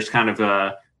 There's kind of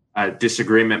a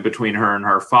disagreement between her and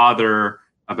her father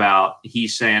about,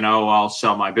 he's saying, oh, I'll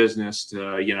sell my business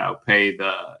to, pay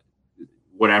the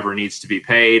whatever needs to be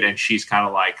paid. And she's kind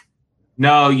of like,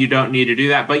 no, you don't need to do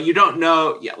that. But you don't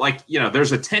know,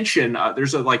 there's a tension.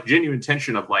 There's a genuine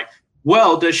tension of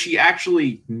well, does she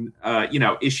actually,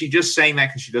 is she just saying that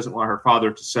because she doesn't want her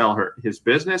father to sell his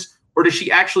business? Or does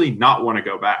she actually not want to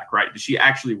go back, right? Does she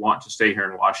actually want to stay here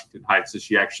in Washington Heights? Does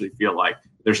she actually feel like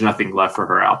there's nothing left for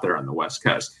her out there on the West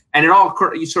Coast? And it all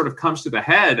sort of comes to the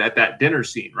head at that dinner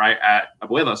scene, right, at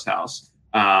Abuela's house.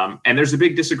 And there's a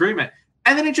big disagreement.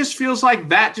 And then it just feels like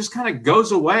that just kind of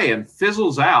goes away and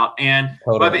fizzles out. And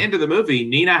by the end of the movie,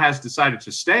 Nina has decided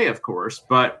to stay, of course,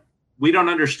 but we don't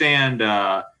understand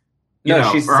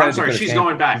she's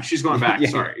going back. She's going back.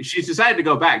 Sorry. She's decided to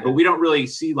go back, but we don't really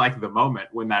see the moment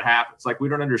when that happens. We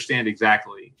don't understand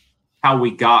exactly how we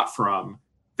got from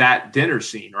that dinner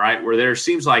scene, right? Where there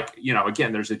seems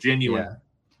again, there's a genuine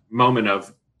moment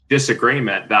of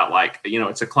disagreement that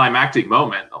it's a climactic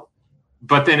moment,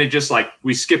 but then it just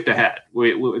we skipped ahead.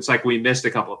 It's we missed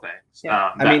a couple of things.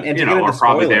 Are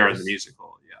probably there in the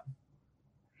musical.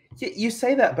 You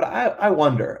say that, but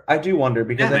I do wonder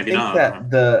because I think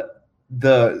that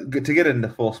to get into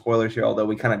full spoilers here, although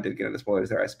we kind of did get into spoilers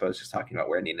there, I suppose, just talking about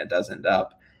where Nina does end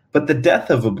up. But the death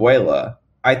of Abuela,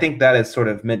 I think that is sort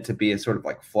of meant to be a sort of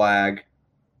flag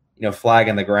in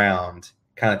the ground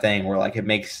kind of thing, where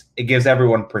it gives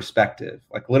everyone perspective,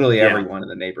 literally everyone in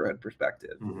the neighborhood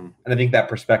perspective. Mm-hmm. And I think that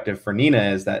perspective for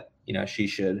Nina is that, she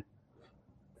should,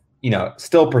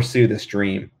 still pursue this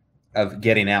dream of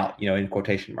getting out, in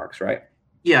quotation marks, right?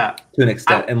 Yeah. To an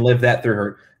extent, and live that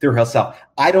through herself.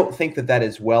 I don't think that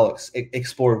is well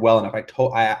explored well enough.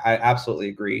 I absolutely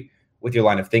agree with your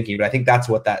line of thinking, but I think that's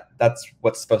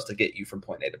what's supposed to get you from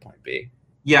point A to point B.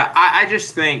 Yeah, I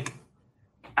just think,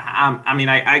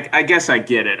 I guess I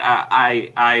get it. I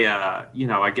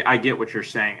get what you're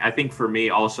saying. I think for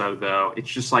me also, though, it's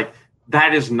just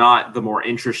that is not the more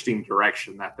interesting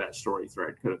direction that story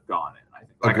thread could have gone in.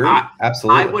 I think,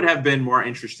 absolutely. I would have been more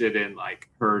interested in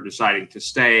her deciding to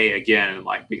stay again and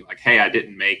being hey, I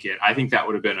didn't make it. I think that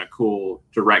would have been a cool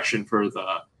direction for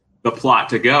the plot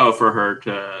to go, for her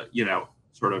to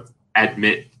sort of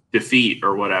admit defeat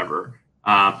or whatever.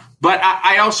 But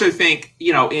I also think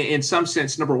in some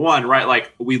sense, number one, right,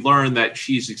 we learned that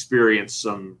she's experienced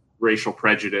some racial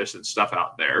prejudice and stuff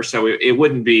out there, so it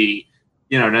wouldn't be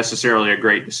necessarily a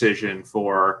great decision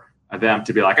for them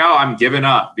to be like, oh, I'm giving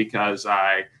up because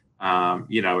I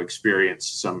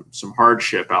experienced some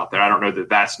hardship out there. I don't know that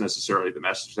that's necessarily the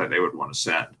message that they would want to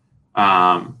send.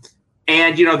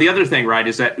 And, the other thing, right,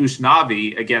 is that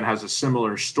Usnavi, again, has a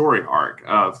similar story arc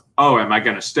of, oh, am I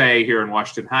going to stay here in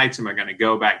Washington Heights? Am I going to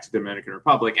go back to the Dominican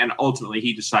Republic? And ultimately,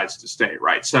 he decides to stay,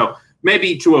 right? So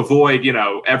maybe to avoid,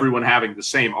 everyone having the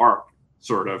same arc,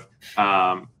 sort of,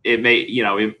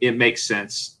 it makes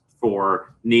sense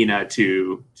for Nina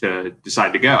to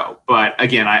decide to go. But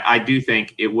again, I do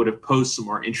think it would have posed some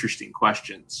more interesting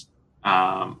questions,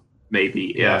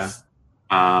 maybe if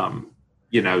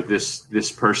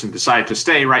this person decided to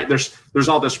stay, right? There's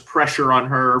all this pressure on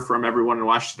her from everyone in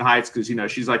Washington Heights because,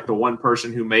 she's like the one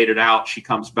person who made it out. She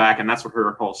comes back, and that's what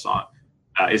her whole song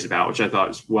is about, which I thought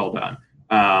was well done.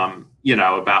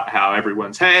 About how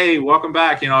everyone's, hey, welcome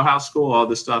back, how's school, all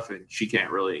this stuff, and she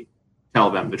can't really tell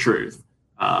them the truth.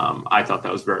 I thought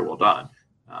that was very well done.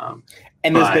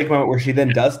 And this big moment where she then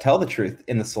does tell the truth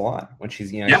in the salon when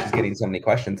she's, she's getting so many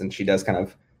questions, and she does kind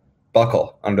of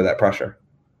buckle under that pressure.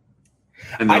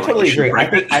 I totally agree.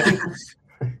 I think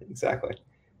exactly.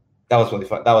 That was really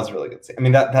fun. That was a really good scene. I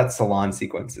mean, that salon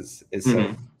sequence is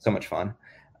so much fun.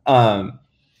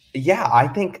 Yeah, I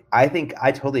think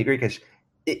I totally agree because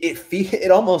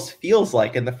it almost feels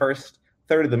like in the first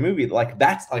third of the movie, like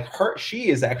that's like her. She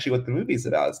is actually what the movie's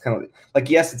about. It's kind of like,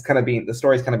 yes, it's kind of the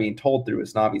story's kind of being told through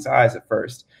Usnavi's eyes at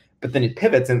first, but then it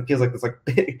pivots and it feels like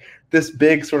this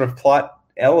big sort of plot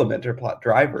element or plot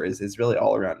driver is really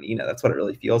all around Nina. That's what it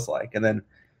really feels like. And then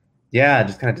it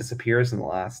just kind of disappears in the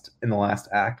last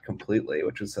act completely,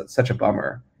 which was such a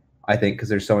bummer, I think, because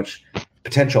there's so much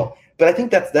potential. But I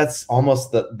think that's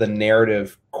almost the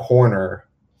narrative corner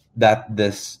that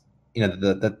this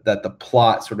that the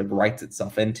plot sort of writes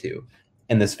itself into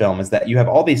in this film, is that you have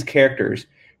all these characters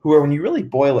who are, when you really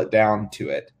boil it down to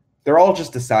it, they're all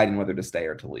just deciding whether to stay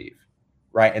or to leave.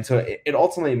 Right. And so it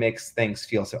ultimately makes things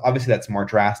feel, so obviously that's more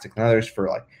drastic than others.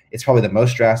 It's probably the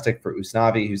most drastic for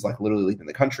Usnavi, who's like literally leaving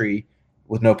the country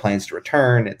with no plans to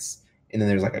return. And then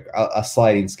there's like a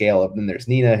sliding scale of, then there's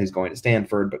Nina, who's going to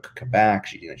Stanford but could come back.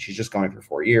 She's just going for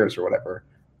 4 years or whatever,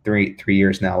 three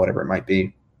years now, whatever it might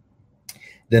be.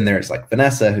 Then there's like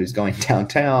Vanessa, who's going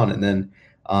downtown, and then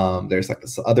there's like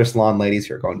the other salon ladies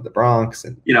who are going to the Bronx,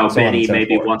 and Benny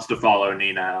maybe wants to follow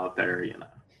Nina out there.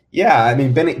 Yeah, I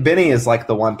mean, Benny is like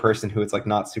the one person who it's like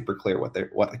not super clear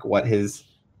what his.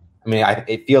 I mean,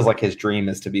 it feels like his dream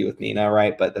is to be with Nina,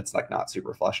 right? But that's like not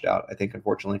super fleshed out, I think,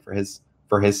 unfortunately for his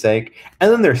sake.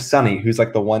 And then there's Sonny, who's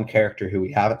like the one character who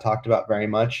we haven't talked about very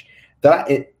much.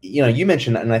 You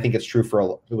mentioned, and I think it was true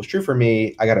for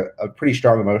me. I got a pretty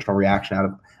strong emotional reaction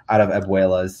out of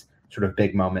Abuela's sort of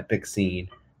big moment, big scene.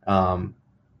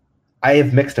 I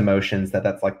have mixed emotions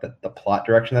that's like the plot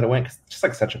direction that it went, 'cause it's just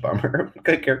like such a bummer.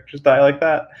 Good characters die like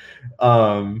that.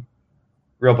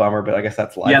 Real bummer, but I guess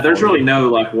that's life. Yeah, there's really no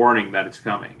like warning that it's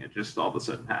coming. It just all of a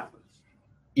sudden happens.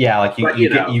 Yeah, like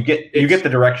you get the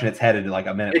direction it's headed in like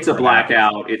a minute. It's a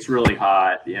blackout. It's really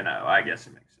hot. I guess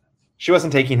it makes sense. She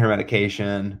wasn't taking her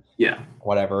medication. Yeah.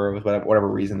 Whatever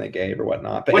reason they gave or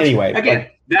whatnot. But anyway, again,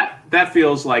 that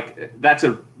feels like that's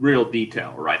a real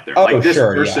detail right there. Oh, like this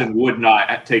sure, person would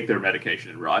not take their medication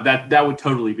in real life. That would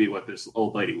totally be what this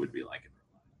old lady would be like.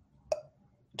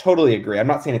 Totally agree. I'm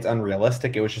not saying it's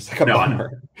unrealistic. It was just like a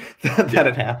bummer that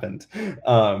it happened.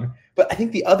 But I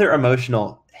think the other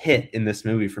emotional hit in this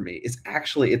movie for me is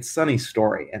actually it's Sonny's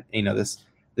story, and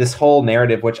this whole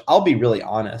narrative, which I'll be really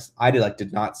honest, I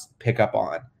did not pick up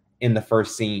on in the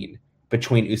first scene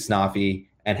between Usnavi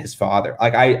and his father.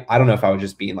 Like I don't know if I was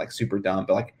just being like super dumb,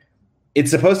 but like it's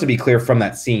supposed to be clear from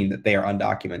that scene that they are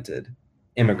undocumented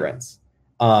immigrants.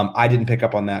 I didn't pick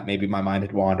up on that. Maybe my mind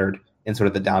had wandered in sort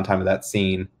of the downtime of that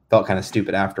scene. Felt kind of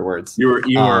stupid afterwards.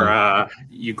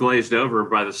 You glazed over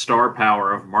by the star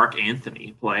power of Mark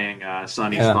Anthony playing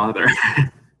Sonny's father.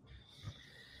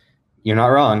 You're not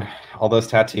wrong. All those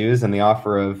tattoos and the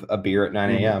offer of a beer at 9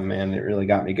 a.m. Man, it really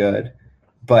got me good.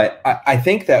 But I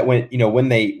think that when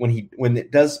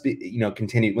it does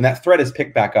continue, when that thread is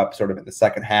picked back up sort of in the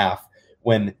second half,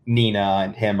 when Nina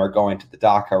and him are going to the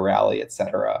DACA rally,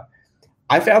 etc.,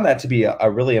 I found that to be a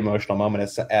really emotional moment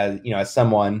as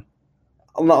someone.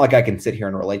 Not like I can sit here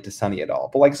and relate to Sonny at all,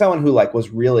 but like someone who like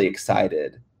was really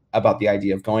excited about the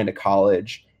idea of going to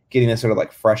college, getting a sort of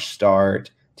like fresh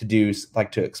start to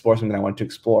explore something I wanted to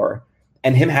explore,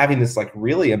 and him having this like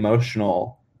really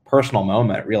emotional personal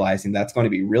moment, realizing that's going to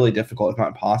be really difficult, if not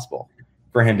impossible,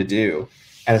 for him to do,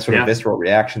 and a sort of visceral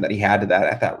reaction that he had to that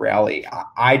at that rally.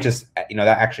 I just that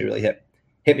actually really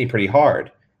hit me pretty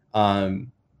hard,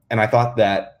 and I thought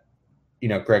that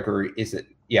Gregory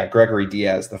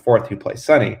Diaz, the fourth, who plays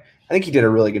Sonny, I think he did a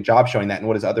really good job showing that in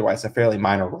what is otherwise a fairly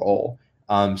minor role,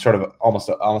 sort of almost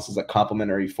as a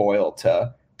complimentary foil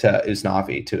to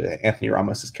Usnavi, to Anthony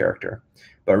Ramos's character,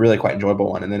 but a really quite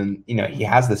enjoyable one. And then, you know, he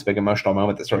has this big emotional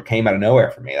moment that sort of came out of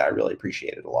nowhere for me that I really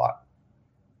appreciated a lot.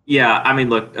 Yeah, I mean,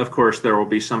 look, of course, there will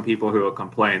be some people who will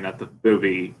complain that the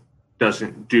movie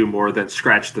doesn't do more than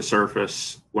scratch the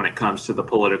surface when it comes to the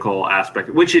political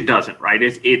aspect, which it doesn't, right?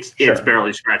 It's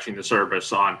barely scratching the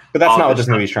surface on. But that's not what this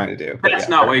movie's trying to do. That's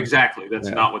not what, exactly. That's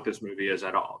not what this movie is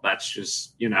at all. That's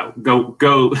just, you know,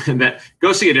 go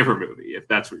see a different movie if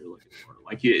that's what you're looking for.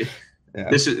 Like,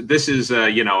 this is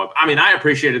you know, I mean, I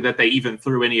appreciated that they even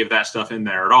threw any of that stuff in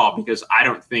there at all, because I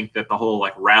don't think that the whole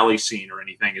like rally scene or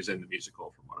anything is in the musical,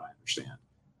 from what I understand.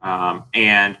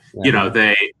 You know,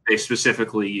 they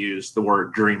specifically use the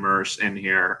word dreamers in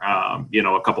here, you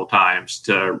know, a couple times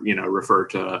to, you know, refer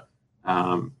to,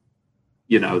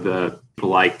 you know, the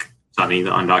like Sonny,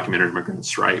 the undocumented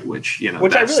immigrants, right? Which, you know,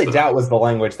 which I really doubt was the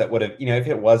language that would have, you know, if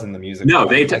it was in the musical. No,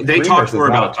 they talked more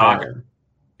about DACA.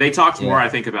 They talked more, I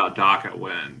think, about DACA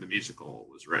when the musical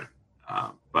was written.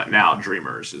 But now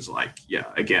Dreamers is like,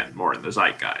 again, more in the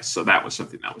zeitgeist. So that was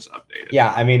something that was updated.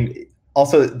 Yeah, I mean,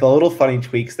 also the little funny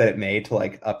tweaks that it made to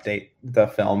like update the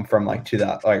film from like to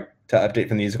update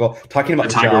from the musical, talking about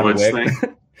the Tiger Woods thing.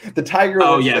 The Tiger Woods.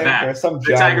 Oh yeah, thing. that.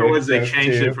 The Tiger Woods. They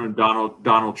changed it from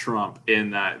Donald Trump in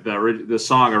that the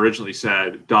song originally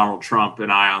said Donald Trump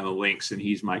and I on the links and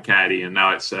he's my caddy, and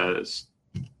now it says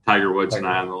Tiger Woods and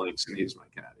I on the links and he's my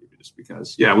caddy. Just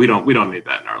because, we don't need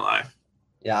that in our life.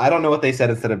 Yeah, I don't know what they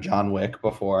said instead of John Wick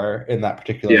before in that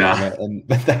particular moment, and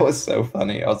that was so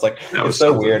funny. I was like, it was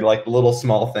so weird, like little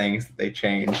small things that they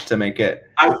changed to make it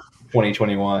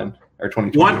 2021 or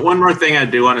 2020. One more thing I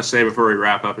do want to say before we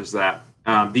wrap up is that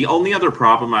the only other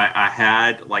problem I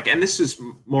had, like, and this is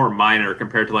more minor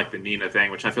compared to like the Nina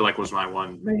thing, which I feel like was my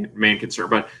one main concern,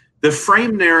 but the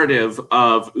frame narrative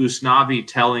of Usnavi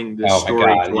telling this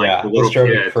story to like the little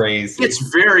kid, crazy. It's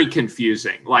very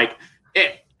confusing. Like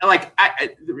it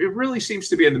really seems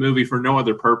to be in the movie for no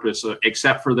other purpose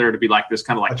except for there to be like this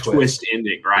kind of like twist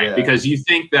ending, right? Yeah. Because you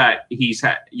think that he's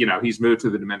moved to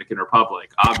the Dominican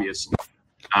Republic, obviously,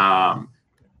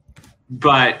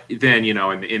 but then, you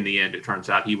know, in the end, it turns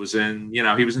out he was in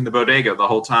the bodega the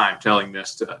whole time telling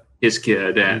this to his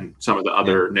kid and some of the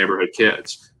other neighborhood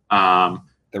kids.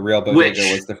 The real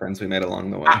bodega was the friends we made along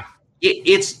the way.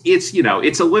 It's you know,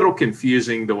 it's a little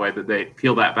confusing the way that they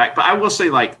peel that back. But I will say,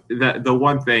 like, the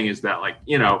one thing is that, like,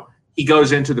 you know, he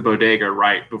goes into the bodega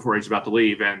right before he's about to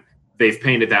leave, and they've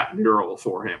painted that mural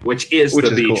for him, which is the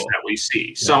beach that we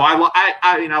see. So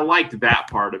I mean, I liked that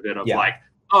part of it of like,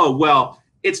 oh, well,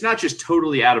 it's not just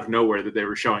totally out of nowhere that they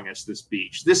were showing us this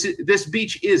beach. This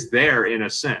beach is there in a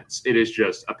sense. It is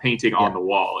just a painting on the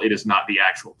wall. It is not the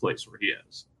actual place where he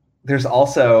is. There's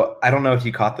also, I don't know if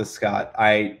you caught this, Scott.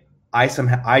 I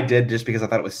did, just because I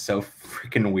thought it was so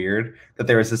freaking weird that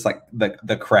there was this like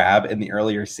the crab in the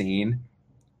earlier scene.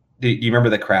 Do you remember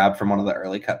the crab from one of the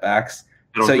early cutbacks?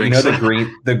 So you know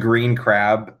the green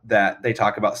crab that they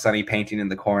talk about Sonny painting in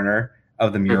the corner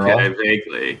of the mural. Okay,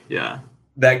 vaguely, yeah.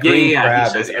 That green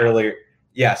crab is earlier.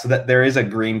 Yeah, so that there is a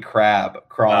green crab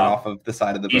crawling off of the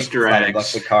side of the Easter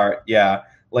eggs. The cart. Yeah,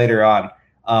 later on.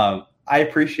 I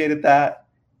appreciated that.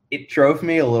 It drove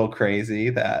me a little crazy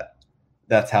that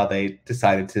that's how they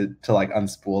decided to like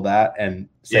unspool that and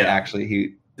say actually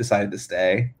he decided to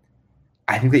stay.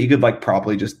 I think that you could like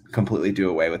probably just completely do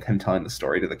away with him telling the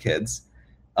story to the kids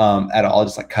at all.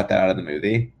 Just like cut that out of the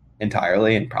movie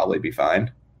entirely and probably be fine.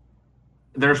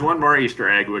 There's one more Easter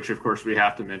egg, which of course we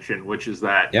have to mention, which is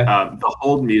that the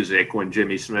hold music when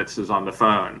Jimmy Smits is on the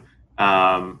phone.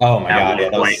 Oh my God!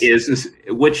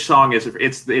 Which song is it?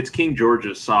 It's King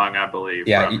George's song, I believe.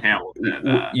 From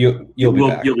Hamilton.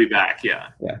 You'll be back. Yeah.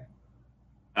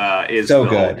 Is so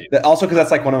good. Also, because that's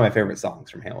like one of my favorite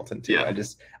songs from Hamilton too. Yeah.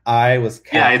 I was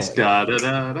cackling. It's da da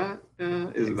da da.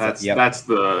 That's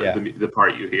the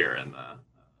part you hear in the.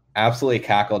 Absolutely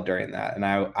cackled during that, and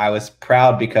I was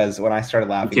proud because when I started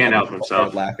laughing, can't help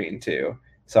himself. Started laughing too.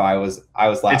 So I was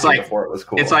laughing before it was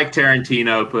cool. It's like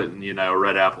Tarantino putting, you know,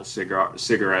 Red Apple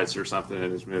cigarettes or something in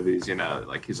his movies, you know,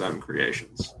 like his own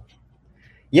creations.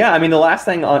 Yeah, I mean, the last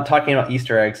thing on talking about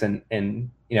Easter eggs and you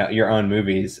know your own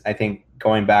movies, I think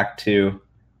going back to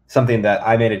something that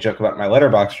I made a joke about in my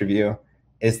Letterboxd review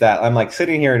is that I'm like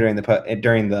sitting here during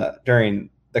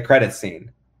the credits scene,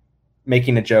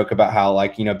 making a joke about how,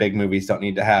 like, you know, big movies don't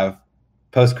need to have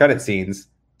post-credit scenes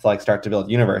to like start to build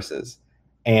universes,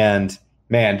 and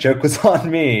man, joke was on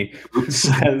me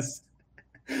because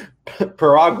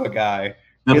Piragua guy.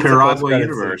 The Piragua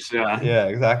universe, yeah,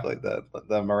 exactly.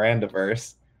 The Miranda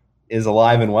verse. is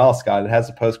alive and well, Scott. It has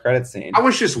a post-credit scene. I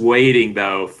was just waiting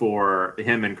though for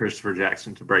him and Christopher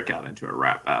Jackson to break out into a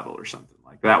rap battle or something.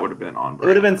 Like that would have been on brand. It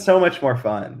would have been so much more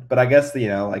fun. But I guess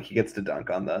like he gets to dunk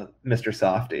on the Mr.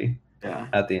 Softy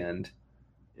at the end.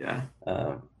 Yeah.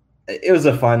 It was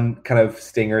a fun kind of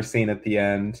stinger scene at the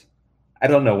end. I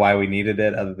don't know why we needed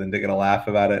it other than to get a laugh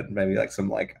about it. Maybe like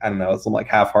some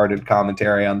half-hearted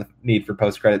commentary on the need for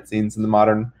post-credit scenes in the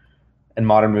modern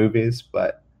movies.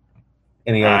 But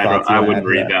any other thoughts? I wouldn't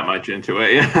read that much into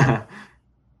it. Yeah.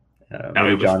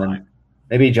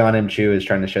 Maybe John M. Chu is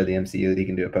trying to show the MCU that he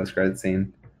can do a post-credit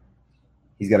scene.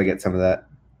 He's got to get some of that.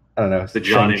 I don't know, the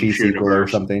John M. Chu sequel or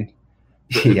something.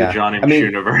 The John M. Chu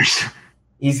universe.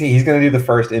 He's going to do the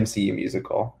first MCU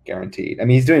musical, guaranteed. I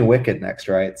mean, he's doing Wicked next,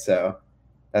 right? So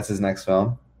that's his next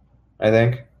film, I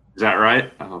think. Is that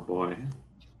right? Oh boy,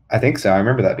 I think so. I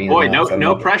remember that being. Boy,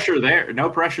 no pressure there. No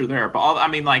pressure there. But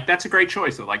that's a great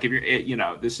choice. Though. Like if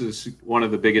you're, this is one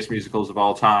of the biggest musicals of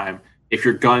all time. If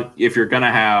you're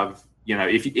gonna have,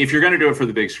 if you're gonna do it for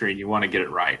the big screen, you want to get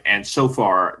it right. And so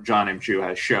far, John M. Chu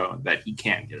has shown that he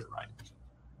can get it right.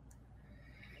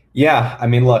 Yeah, I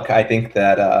mean, look, I think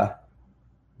that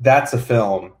that's a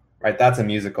film, right? That's a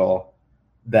musical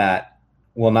that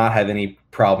will not have any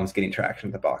problems getting traction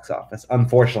at the box office,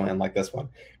 unfortunately, unlike this one.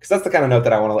 Because that's the kind of note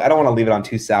that I don't want to leave it on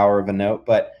too sour of a note,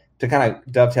 but to kind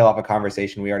of dovetail off a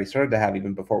conversation we already started to have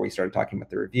even before we started talking about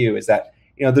the review is that,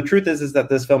 the truth is that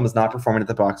this film is not performing at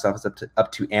the box office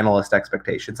up to analyst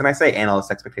expectations. And I say analyst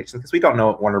expectations because we don't know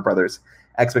what Warner Brothers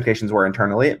expectations were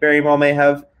internally. It very well may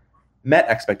have met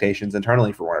expectations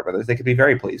internally for Warner Brothers. They could be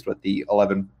very pleased with the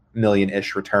 11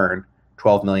 million-ish return,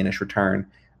 12 million-ish return.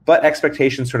 But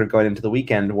expectations sort of going into the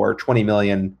weekend were 20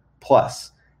 million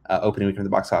plus opening weekend at the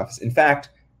box office. In fact,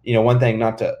 one thing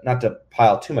not to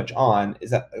pile too much on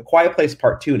is that A Quiet Place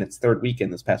Part 2 in its third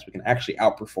weekend this past weekend actually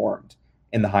outperformed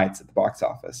In the Heights at the box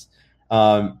office,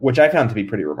 which I found to be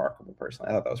pretty remarkable personally.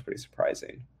 I thought that was pretty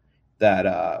surprising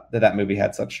that movie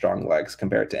had such strong legs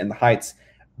compared to In the Heights.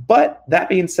 But that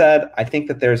being said, I think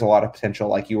that there's a lot of potential,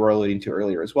 like you were alluding to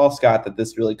earlier as well, Scott, that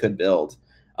this really could build.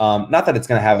 Not that it's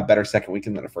going to have a better second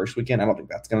weekend than a first weekend. I don't think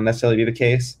that's going to necessarily be the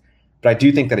case. But I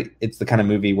do think that it's the kind of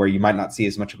movie where you might not see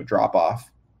as much of a drop-off,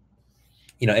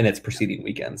 in its preceding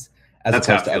weekends as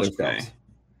opposed to other films.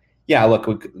 Yeah,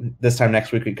 look, this time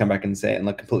next week we'd come back and say and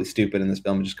look completely stupid in this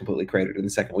film and just completely cratered in the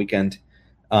second weekend.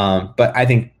 But I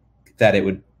think that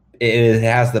it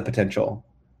has the potential.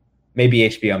 Maybe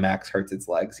HBO Max hurts its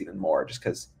legs even more just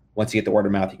because once you get the word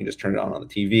of mouth, you can just turn it on the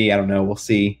TV. I don't know. We'll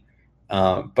see.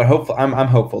 But hopefully, I'm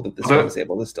hopeful that this film is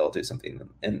able to still do something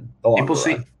in the long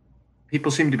run. People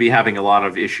seem to be having a lot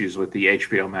of issues with the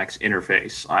HBO Max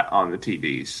interface on the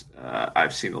TVs.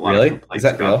 I've seen a lot of complaints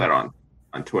about that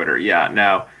on Twitter. Yeah,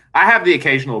 no, I have the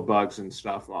occasional bugs and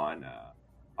stuff on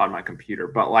my computer,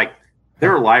 but like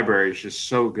their library is just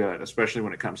so good, especially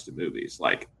when it comes to movies.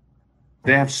 Like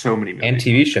they have so many movies and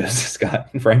TV shows, Scott.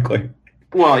 Frankly,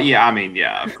 well, yeah, I mean,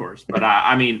 yeah, of course, but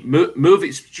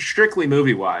movies, strictly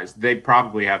movie wise, they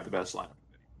probably have the best lineup.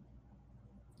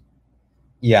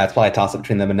 Yeah, it's probably a toss up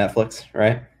between them and Netflix,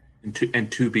 right? And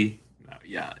Tubi. No,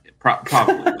 yeah,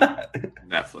 probably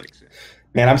Netflix. Yeah.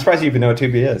 Man, I'm surprised you even know what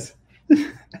Tubi is.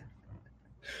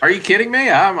 Are you kidding me?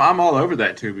 I'm all over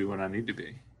that Tubi when I need to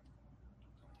be.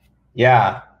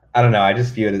 Yeah, I don't know. I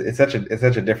just view it as it's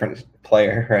such a different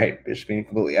player, right? Just being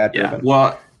completely ad driven.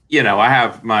 Yeah. Well, I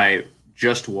have my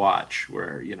Just Watch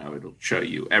where it'll show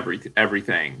you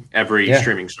everything, every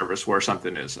streaming service where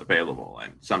something is available,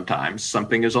 and sometimes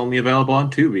something is only available on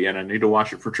Tubi, and I need to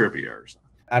watch it for trivia or something.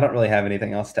 I don't really have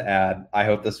anything else to add. I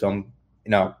hope this film,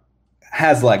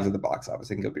 has legs at the box office. I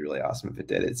think it would be really awesome if it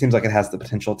did. It seems like it has the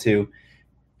potential to.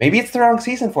 Maybe it's the wrong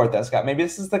season for it, though, Scott. Maybe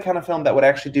this is the kind of film that would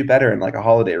actually do better in like a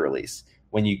holiday release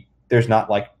when there's not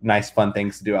like nice fun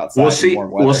things to do outside.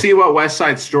 We'll see what West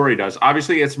Side Story does.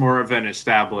 Obviously, it's more of an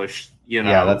established.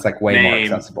 That's like way more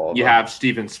accessible. You have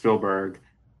Steven Spielberg,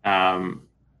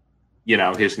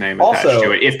 his name attached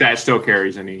to it. If that still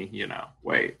carries any,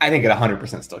 weight. I think it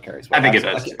 100% still carries weight. I think it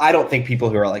does. Like, I don't think people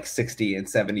who are like 60 and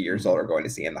 70 years old are going to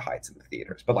see In the Heights in the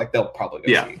theaters, but like they'll probably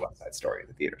go see West Side Story in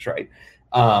the theaters, right?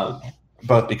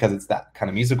 Both because it's that kind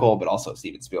of musical, but also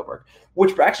Steven Spielberg.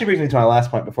 Which actually brings me to my last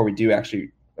point before we do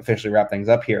actually officially wrap things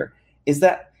up here, is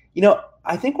that,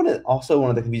 I think one of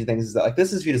the confusing things is that like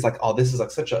this is viewed as like, oh, this is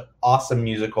like such an awesome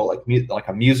musical, like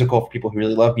a musical for people who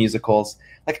really love musicals.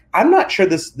 Like I'm not sure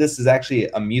this is actually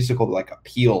a musical that like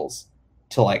appeals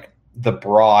to like the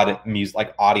broad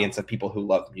audience of people who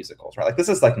love musicals, right? Like this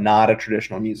is like not a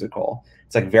traditional musical.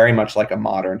 It's like very much like a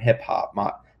modern hip hop.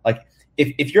 Like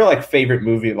if your like favorite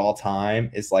movie of all time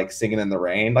is like Singing in the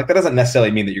Rain, like that doesn't necessarily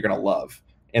mean that you're gonna love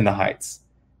In the Heights.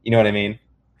 You know what I mean?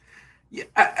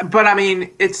 Yeah, but I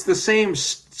mean, it's the same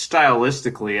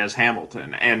stylistically as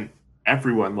Hamilton, and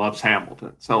everyone loves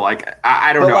Hamilton. So like,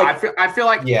 I don't But, know. like, I feel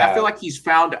like he's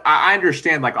found. I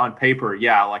understand, like on paper,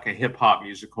 yeah, like a hip hop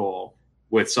musical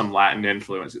with some Latin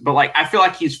influence, but like I feel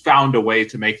like he's found a way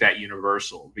to make that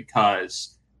universal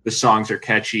because the songs are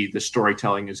catchy, the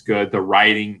storytelling is good, the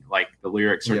writing, like the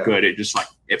lyrics are good. It just like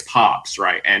it pops,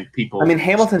 right? And people. I mean,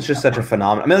 Hamilton's just such a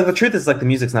phenomenon. I mean, like, the truth is, like, the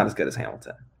music's not as good as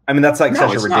Hamilton. I mean, that's like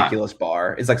such a ridiculous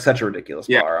bar. It's like such a ridiculous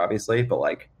bar, obviously, but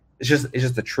like it's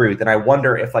just the truth. And I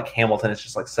wonder if like Hamilton is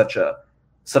just like such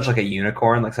like a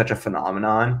unicorn, like such a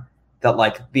phenomenon that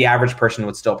like the average person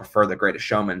would still prefer The Greatest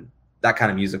Showman, that kind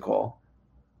of musical,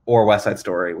 or West Side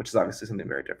Story, which is obviously something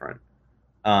very different,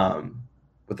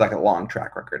 with like a long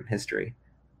track record in history,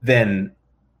 than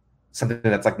something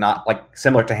that's like not like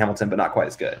similar to Hamilton but not quite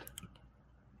as good.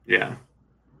 Yeah.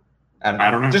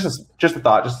 I don't know. Just a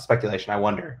thought, just a speculation. I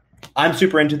wonder. I'm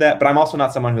super into that, but I'm also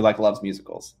not someone who like loves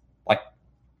musicals. Like,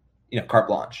 you know, carte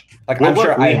blanche. Like, I'm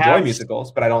sure I enjoy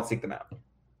musicals, but I don't seek them out.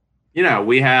 You know,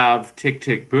 we have Tick,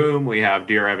 Tick, Boom. We have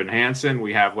Dear Evan Hansen.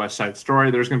 We have West Side Story.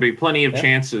 There's going to be plenty of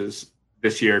chances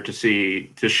this year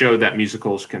to show that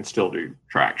musicals can still do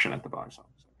traction at the box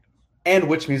office. And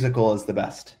which musical is the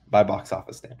best by box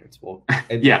office standards? Well,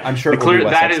 I'm sure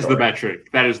that is the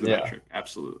metric. That is the metric.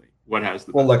 Absolutely. What has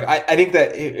the best? Look, I think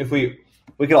that if we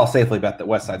could all safely bet that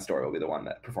West Side Story will be the one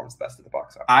that performs the best at the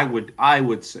box office. I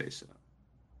would say so.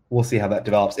 We'll see how that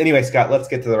develops. Anyway, Scott, let's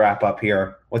get to the wrap up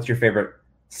here. What's your favorite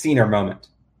scene or moment?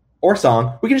 Or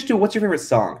song? We can just do what's your favorite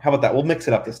song? How about that? We'll mix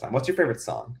it up this time. What's your favorite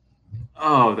song?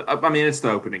 Oh, I mean, it's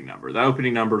the opening number. The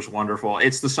opening number is wonderful.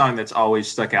 It's the song that's always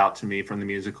stuck out to me from the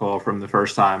musical from the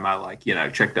first time I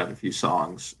checked out a few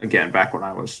songs, again, back when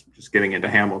I was just getting into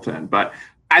Hamilton. But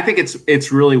I think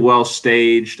it's really well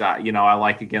staged. I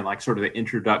like, again, like sort of the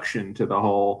introduction to the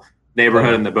whole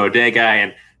neighborhood and the bodega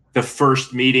and the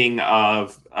first meeting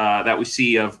of that we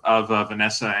see of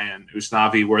Vanessa and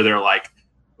Usnavi, where they're like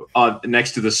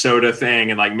next to the soda thing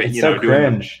and like, it's so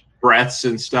doing cringe. Breaths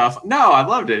and stuff. No, I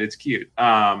loved it. It's cute.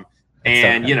 And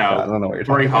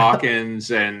Corey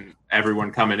Hawkins and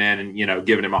everyone coming in and,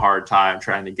 giving him a hard time,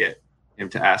 trying to get him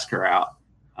to ask her out.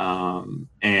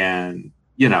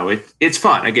 It's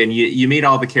fun. Again, you meet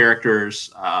all the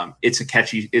characters. It's a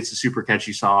super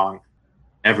catchy song.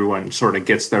 Everyone sort of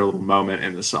gets their little moment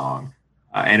in the song.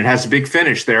 And it has a big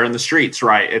finish there in the streets,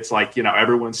 right? It's like,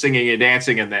 everyone's singing and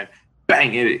dancing and then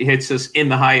bang, it hits us in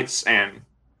the Heights and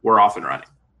we're off and running.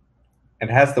 It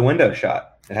has the window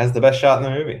shot. It has the best shot in the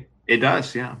movie. It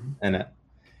does, yeah. And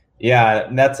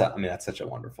that's such a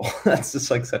wonderful. That's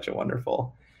just like such a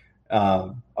wonderful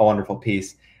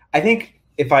piece. I think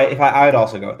if I would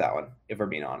also go with that one, if we're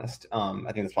being honest.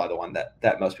 I think that's probably the one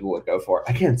that most people would go for.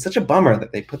 Again, it's such a bummer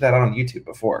that they put that on YouTube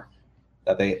before,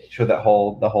 that they showed the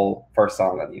whole first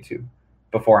song on YouTube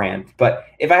beforehand. But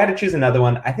if I had to choose another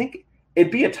one, I think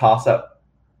it'd be a toss up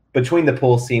between the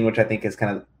pool scene, which I think is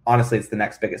kind of, honestly, it's the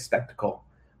next biggest spectacle,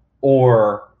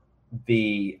 or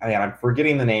I'm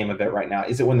forgetting the name of it right now.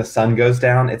 Is it when the sun goes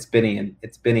down? It's Benny and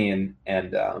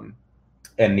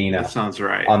Nina. That sounds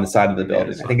right. On the side of the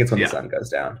building. I think it's when the sun goes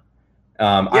down.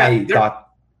 No, go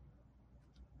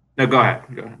ahead. I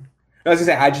was gonna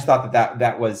say, I just thought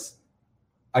that was,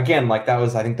 again, like that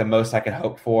was, I think, the most I could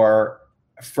hope for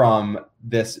from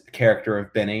this character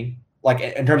of Benny. Like,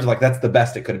 in terms of like, that's the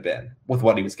best it could have been with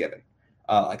what he was given.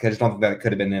 I just don't think that it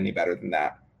could have been any better than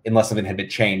that, unless something had been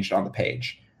changed on the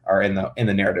page or in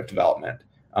the narrative development.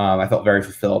 I felt very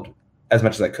fulfilled as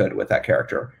much as I could with that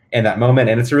character in that moment,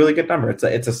 and it's a really good number. It's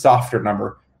a softer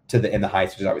number to In the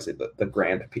Heights, which is obviously the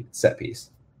grand set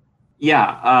piece.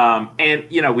 Yeah, and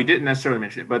we didn't necessarily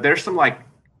mention it, but there's some like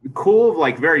cool,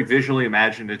 like very visually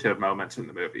imaginative moments in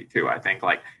the movie too. I think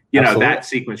that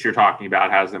sequence you're talking about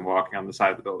has them walking on the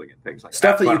side of the building and things like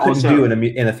stuff that you couldn't do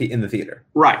in the theater.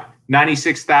 Right.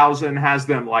 96,000 has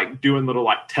them like doing little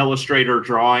like telestrator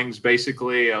drawings,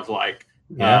 basically, of like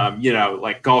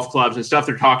like golf clubs and stuff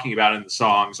they're talking about in the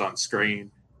songs on screen,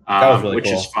 that was really which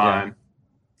cool. is fun. Yeah.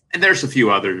 And there's a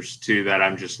few others too that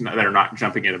are not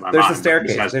jumping into my mind. There's the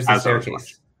staircase.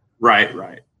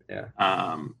 Right.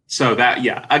 Yeah. So that,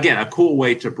 again, a cool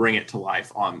way to bring it to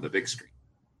life on the big screen.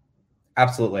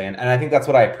 Absolutely. And I think that's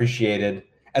what I appreciated.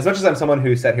 As much as I'm someone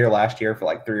who sat here last year for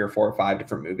like 3 or 4 or 5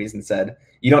 different movies and said,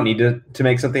 you don't need to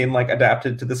make something like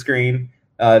adapted to the screen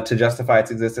to justify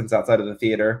its existence outside of the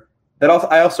theater.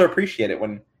 I also appreciate it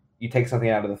when you take something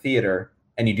out of the theater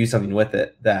and you do something with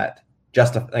it that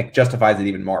justifies it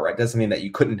even more, right? Does something that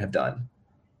you couldn't have done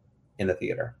in the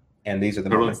theater. And these are the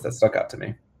moments that stuck out to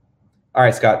me. All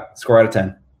right, Scott, score out of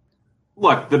 10.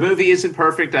 look, the movie isn't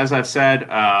perfect, as I've said.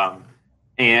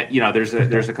 And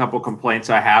there's a couple complaints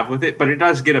I have with it, but it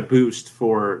does get a boost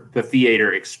for the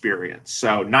theater experience.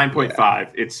 So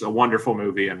 9.5, it's a wonderful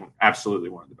movie and absolutely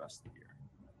one of the best of the year.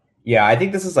 Yeah, I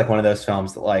think this is like one of those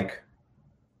films that, like,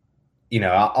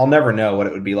 I'll never know what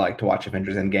it would be like to watch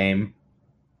Avengers Endgame,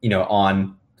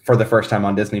 on for the first time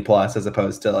on Disney Plus as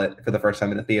opposed to for the first time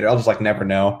in the theater. I'll just like never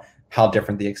know how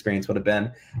different the experience would have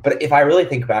been. But if I really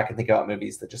think back and think about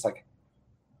movies that just like,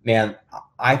 man,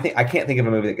 I can't think of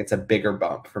a movie that gets a bigger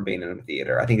bump from being in a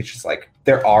theater. I think it's just like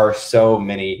there are so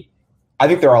many. I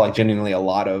think there are like genuinely a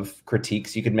lot of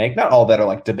critiques you could make. Not all that are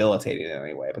like debilitating in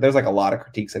any way, but there's like a lot of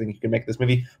critiques I think you can make this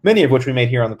movie. Many of which we made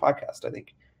here on the podcast, I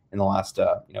think, in the last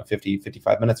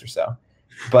 55 minutes or so.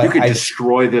 But you could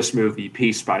destroy this movie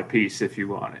piece by piece if you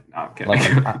want it. No, okay.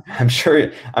 Like, I'm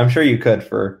sure you could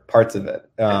for parts of it.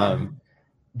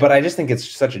 But I just think it's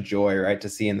such a joy, right, to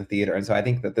see in the theater. And so I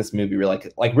think that this movie really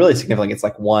significantly, it's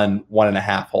like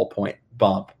 1.5 whole point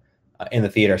bump in the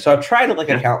theater. So I've tried to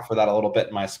account for that a little bit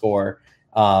in my score.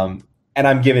 And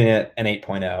I'm giving it an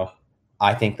 8.0.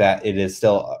 I think that it is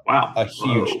still a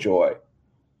huge joy.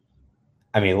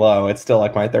 I mean, low. It's still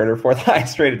like my third or fourth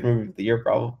highest rated movie of the year,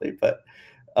 probably. But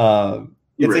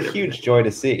it's a huge joy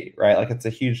to see, right? Like, it's a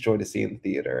huge joy to see in the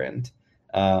theater. And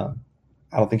I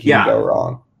don't think you can go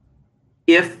wrong.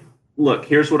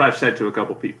 Here's what I've said to a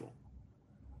couple people.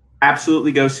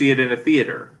 Absolutely go see it in a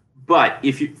theater. But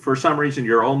if you, for some reason,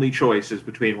 your only choice is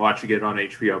between watching it on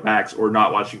HBO Max or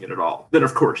not watching it at all, then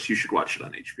of course you should watch it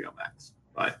on HBO Max.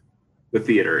 But the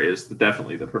theater is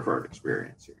definitely the preferred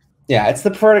experience here. Yeah, it's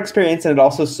the preferred experience, and it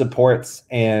also supports,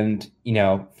 and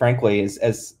frankly,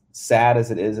 as sad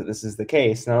as it is that this is the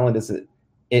case, not only does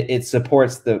it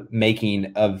supports the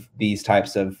making of these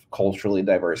types of culturally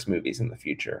diverse movies in the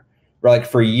future. Where, like,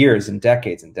 for years and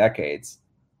decades,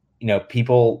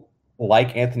 people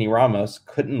like Anthony Ramos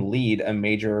couldn't lead a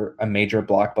major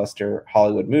blockbuster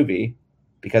Hollywood movie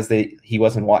because he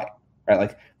wasn't white, right?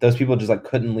 Like, those people just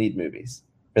couldn't lead movies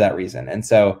for that reason. And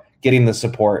so getting the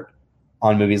support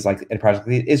on movies like Project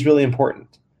Lead is really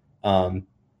important.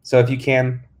 So if you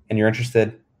can, and you're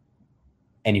interested,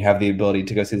 and you have the ability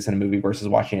to go see this in a movie versus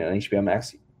watching it on HBO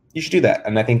Max, you should do that.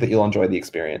 And I think that you'll enjoy the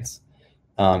experience.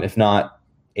 If not,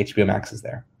 HBO Max is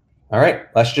there. All right,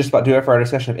 that's just about do it for our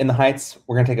discussion of In the Heights.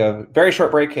 We're going to take a very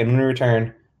short break, and when we return,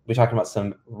 we'll be talking about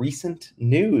some recent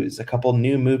news, a couple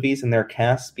new movies and their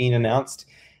casts being announced.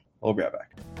 We'll be right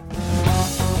back.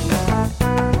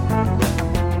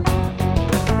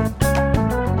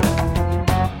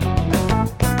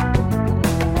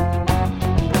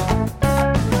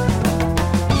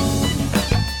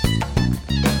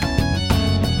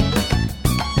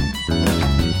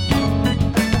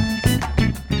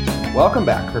 Welcome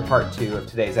back for part 2 of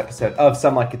today's episode of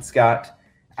Some Like It Scott.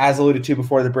 As alluded to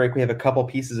before the break, we have a couple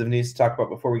pieces of news to talk about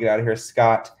before we get out of here.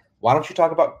 Scott, why don't you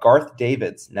talk about Garth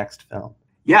David's next film?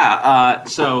 Yeah,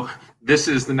 so this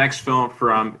is the next film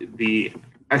from the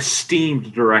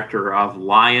esteemed director of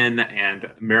Lion and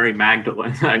Mary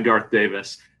Magdalene, Garth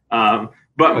Davis. But I'm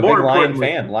a more big Lion importantly,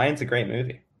 fan. Lion's a great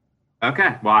movie.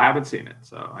 Okay, well, I haven't seen it,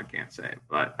 so I can't say.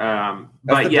 But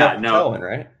That's the yeah, Doug no. Cohen,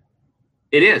 right?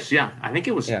 It is, yeah. I think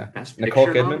it was Best Nicole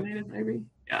Picture Kidman? nominated, maybe.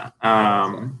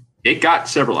 Yeah. It got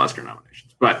several Oscar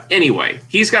nominations. But anyway,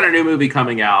 he's got a new movie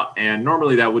coming out, and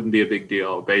normally that wouldn't be a big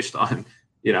deal based on,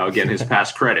 again, his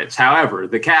past credits. However,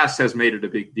 the cast has made it a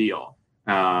big deal.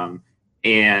 And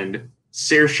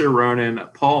Saoirse Ronan,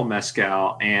 Paul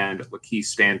Mescal, and Lakeith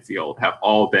Stanfield have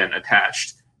all been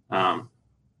attached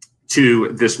to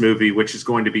this movie, which is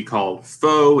going to be called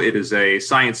Foe. It is a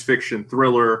science fiction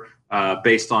thriller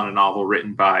based on a novel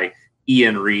written by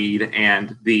Ian Reid,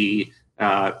 and the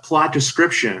plot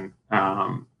description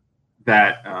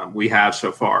that we have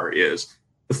so far is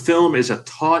the film is a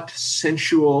taut,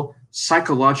 sensual,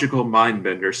 psychological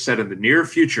mindbender set in the near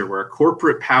future where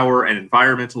corporate power and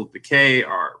environmental decay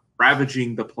are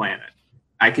ravaging the planet.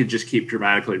 I could just keep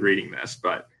dramatically reading this,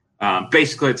 but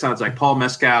basically it sounds like Paul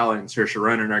Mescal and Saoirse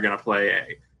Ronan are going to play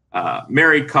a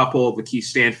married couple. Lakeith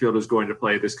Stanfield is going to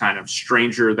play this kind of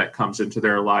stranger that comes into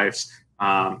their lives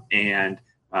and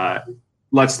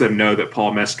lets them know that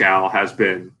Paul Mescal has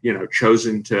been,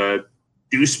 chosen to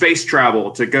do space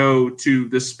travel, to go to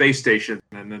the space station.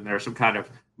 And then there's some kind of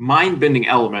mind-bending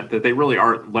element that they really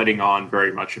aren't letting on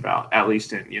very much about, at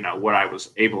least in, what I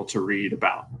was able to read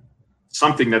about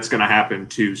something that's going to happen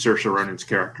to Saoirse Ronan's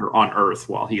character on Earth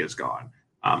while he is gone.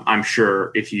 I'm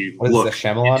sure if you look... Is this a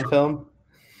Shyamalan film?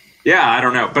 Yeah, I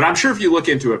don't know. But I'm sure if you look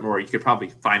into it more, you could probably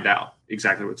find out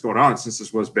exactly what's going on, since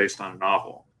this was based on a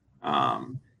novel.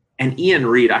 And Ian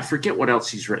Reed, I forget what else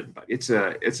he's written, but it's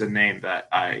a name that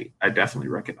I definitely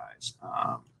recognize.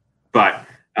 But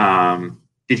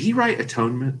did he write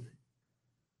Atonement?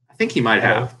 I think he might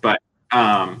have. But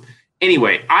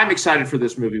anyway, I'm excited for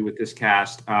this movie with this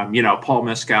cast. Paul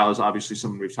Mescal is obviously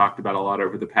someone we've talked about a lot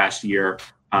over the past year,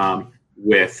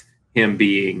 with him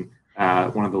being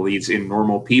one of the leads in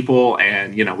Normal People.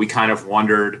 And, we kind of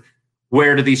wondered,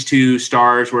 where do these two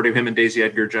stars, where do him and Daisy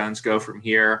Edgar Jones go from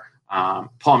here?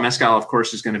 Paul Mescal, of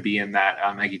course, is going to be in that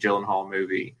Maggie Gyllenhaal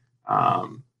movie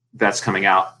that's coming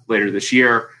out later this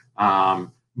year.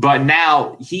 But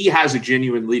now he has a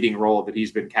genuine leading role that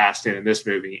he's been cast in this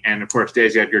movie. And, of course,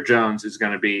 Daisy Edgar Jones is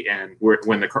going to be in Where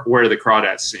the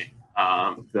Crawdads Sing,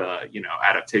 the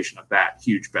adaptation of that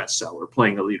huge bestseller,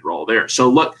 playing the lead role there. So,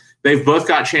 look, they've both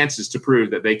got chances to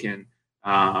prove that they can,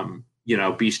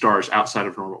 be stars outside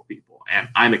of Normal People. And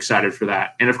I'm excited for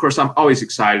that. And, of course, I'm always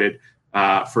excited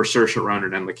for Saoirse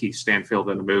Ronan and Lakeith Stanfield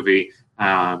in the movie.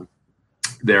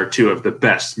 They're two of the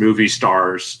best movie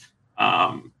stars,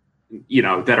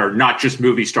 that are not just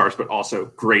movie stars, but also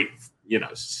great,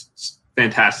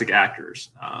 fantastic actors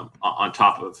on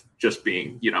top of just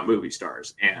being, movie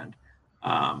stars. And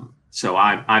so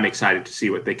I'm excited to see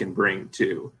what they can bring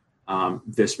to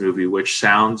this movie, which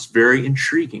sounds very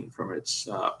intriguing from its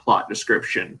plot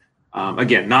description.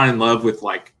 Again, not in love with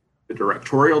like the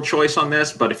directorial choice on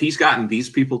this, but if he's gotten these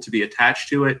people to be attached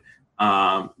to it,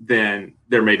 then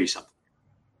there may be something.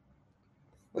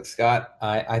 Look, Scott,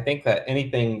 I think that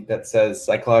anything that says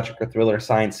psychological thriller,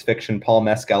 science fiction, Paul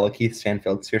Mescal, Lakeith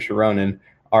Stanfield, Saoirse Ronan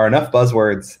are enough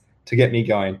buzzwords to get me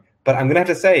going. But I'm going to have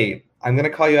to say, I'm going to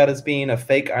call you out as being a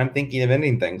fake I'm Thinking of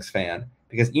Ending Things fan,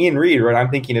 because Ian Reed wrote I'm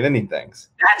Thinking of Ending Things.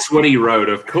 That's what he wrote,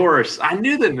 of course. I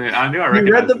knew I recognized.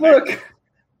 You read the book.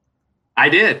 I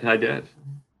did.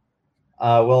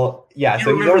 Well, yeah.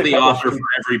 So you remember the author for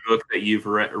every book that you've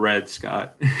read,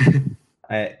 Scott.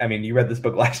 I mean, you read this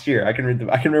book last year. I can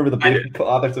remember the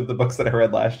authors of the books that I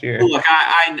read last year. Look,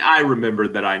 I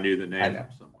remembered that I knew the name.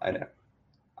 I know.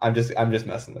 I'm just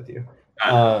messing with you.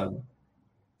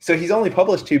 So he's only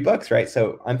published 2 books, right?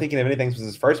 So I'm Thinking of Ending Things was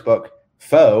his first book,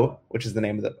 Foe, which is the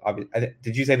name of the.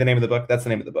 Did you say the name of the book? That's the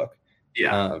name of the book.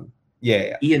 Yeah.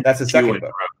 Yeah. Ian That's his second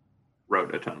book.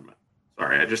 Wrote Atonement.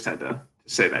 Sorry, I just had to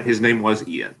say that. His name was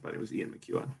Ian, but it was Ian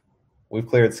McEwan. We've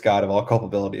cleared Scott of all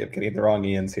culpability of getting the wrong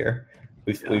Ians here.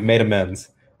 We've made amends.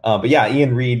 But yeah,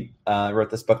 Ian Reed wrote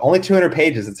this book. Only 200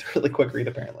 pages. It's a really quick read,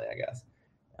 apparently, I guess.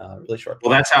 Really short.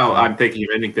 Well, that's how I'm Thinking of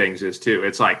Ending Things is, too.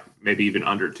 It's like maybe even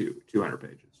under 200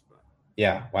 pages. But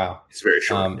yeah, wow. It's very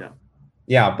short,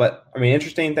 Yeah, but, I mean,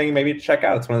 interesting thing maybe to check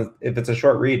out. If it's a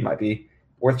short read, might be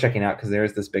worth checking out because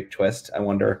there's this big twist. I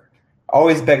wonder.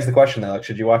 Always begs the question, though, like,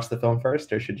 should you watch the film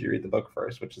first or should you read the book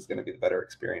first, which is going to be the better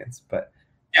experience? But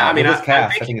yeah, I mean, I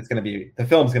think it's going to be the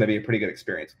film's going to be a pretty good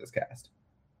experience with this cast.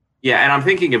 Yeah, and I'm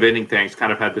Thinking of Ending Things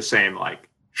kind of had the same like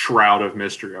shroud of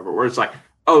mystery over it, where it's like,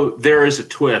 oh, there is a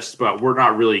twist, but we're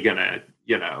not really gonna,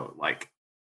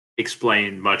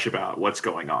 explain much about what's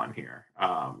going on here.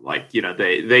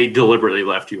 They deliberately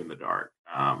left you in the dark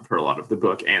for a lot of the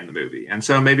book and the movie, and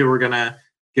so maybe we're gonna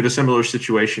get a similar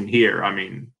situation here. I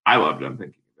mean, I loved it. I'm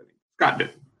Thinking of Ending. Scott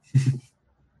did.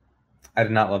 I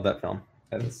did not love that film.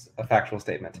 That is a factual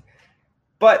statement.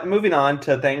 But moving on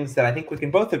to things that I think we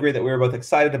can both agree that we were both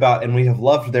excited about and we have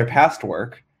loved their past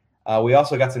work. We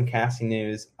also got some casting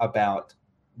news about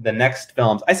the next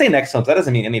films. I say next films. That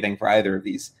doesn't mean anything for either of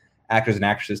these actors and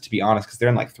actresses, to be honest, because they're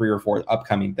in like 3 or 4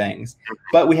 upcoming things.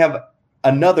 But we have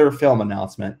another film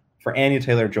announcement for Anya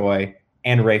Taylor-Joy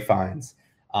and Ralph Fiennes,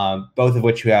 both of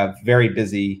which who have very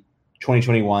busy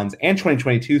 2021s and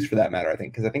 2022s for that matter, I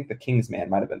think, because I think The King's Man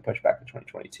might have been pushed back to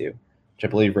 2022, which I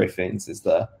believe Ralph Fiennes is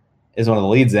one of the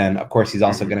leads in. Of course, he's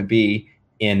also going to be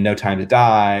in No Time to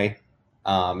Die,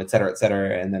 et cetera, et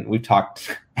cetera. And then we've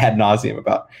talked ad nauseum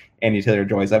about Anya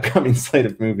Taylor-Joy's upcoming slate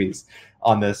of movies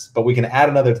on this, but we can add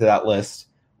another to that list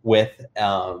with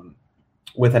an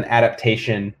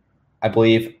adaptation, I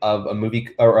believe, of a movie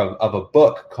or of a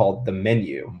book called The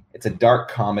Menu. It's a dark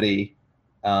comedy.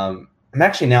 I'm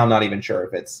actually now not even sure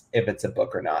if it's a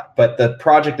book or not, but the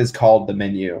project is called The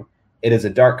Menu. It is a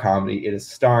dark comedy. It is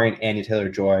starring Anya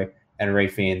Taylor-Joy and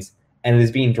Ralph Fiennes, and it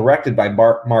is being directed by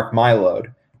Mark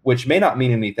Mylod, which may not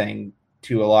mean anything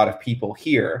to a lot of people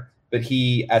here, but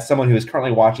he, as someone who is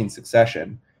currently watching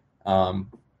Succession,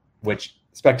 which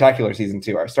spectacular season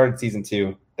 2. I started season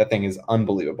 2. That thing is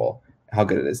unbelievable how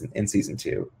good it is in season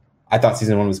 2. I thought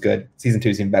season 1 was good. Season 2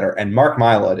 is even better. And Mark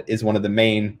Mylod is one of the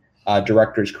main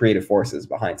director's creative forces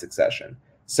behind Succession.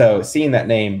 So seeing that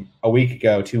name a week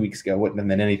ago, 2 weeks ago, wouldn't have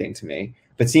meant anything to me.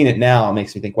 But seeing it now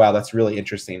makes me think, wow, that's really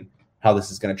interesting how this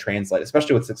is going to translate,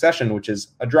 especially with Succession, which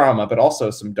is a drama, but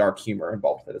also some dark humor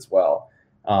involved with it as well,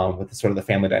 with the sort of the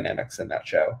family dynamics in that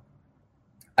show.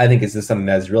 I think is something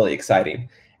that is really exciting.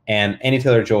 And Anya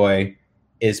Taylor-Joy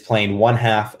is playing one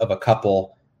half of a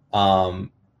couple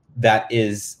that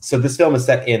is, so this film is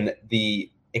set in the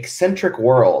eccentric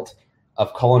world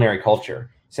of culinary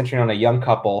culture, centering on a young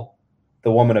couple,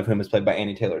 the woman of whom is played by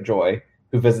Anya Taylor-Joy,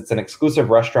 who visits an exclusive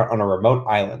restaurant on a remote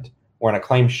island where an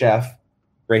acclaimed chef,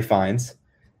 Ray Fiennes,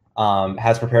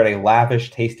 has prepared a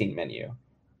lavish tasting menu.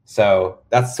 So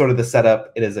that's sort of the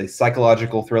setup. It is a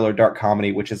psychological thriller, dark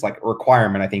comedy, which is like a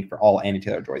requirement, I think, for all Anya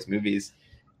Taylor-Joy's movies.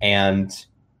 And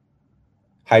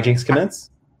hijinks commence.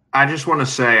 I just want to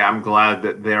say I'm glad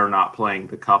that they're not playing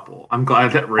the couple. I'm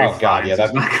glad that Ray Fiennes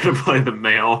is not going to play the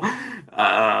male,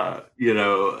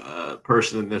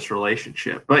 person in this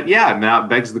relationship. But yeah, now it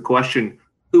begs the question: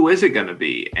 who is it going to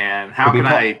be, and how can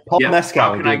I? Paul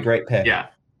Mescal would be a great pick. Yeah,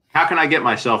 how can I get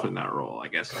myself in that role? I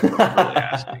guess I'm really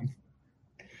asking.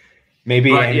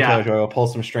 Maybe Anya Taylor-Joy will pull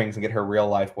some strings and get her real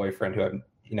life boyfriend, who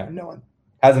no one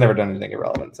hasn't ever done anything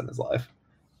irrelevant in his life.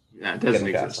 Yeah, it doesn't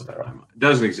exist.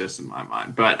 Doesn't exist in my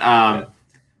mind. But I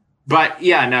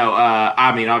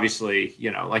mean, obviously,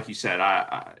 like you said,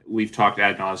 we've talked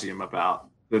ad nauseum about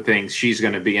the things she's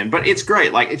going to be in, but it's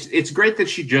great. Like it's great that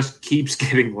she just keeps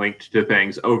getting linked to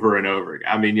things over and over again.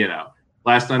 I mean,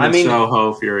 Last Night in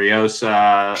Soho,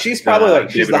 Furiosa. She's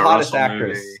probably she's the hottest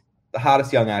actress, the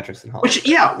hottest young actress in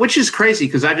Hollywood. Which is crazy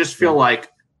because I just feel like.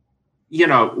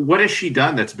 What has she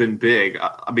done that's been big?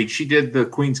 I mean, she did the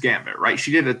Queen's Gambit, right? She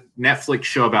did a Netflix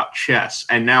show about chess,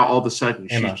 and now all of a sudden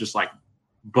she's just like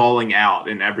balling out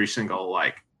in every single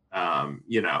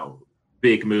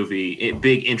big movie,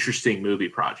 big interesting movie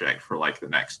project for like the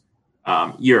next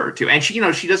year or two. And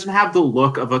she doesn't have the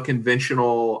look of a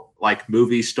conventional like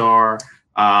movie star.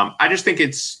 I just think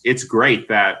it's great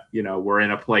that we're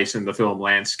in a place in the film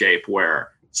landscape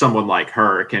where someone like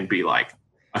her can be like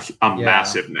a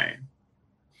massive name.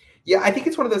 Yeah, I think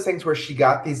it's one of those things where she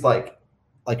got these like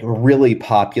really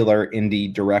popular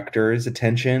indie directors'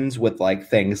 attentions with like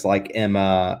things like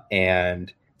Emma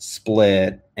and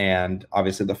Split, and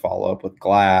obviously the follow up with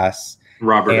Glass,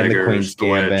 Robert and Eggers, the Queen's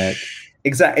Gambit.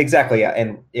 Exactly, yeah,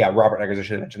 and Robert Eggers. I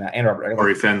should have mentioned that, and Robert Eggers.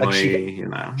 Corey Finley,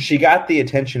 she got the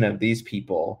attention of these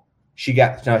people.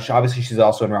 Obviously she's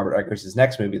also in Robert Eggers'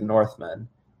 next movie, The Northman.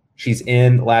 She's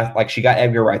in she got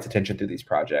Edgar Wright's attention through these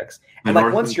projects, and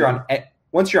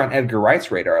once you're on Edgar Wright's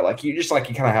radar, you kind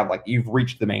of have you've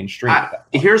reached the mainstream.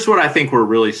 Here's what I think we're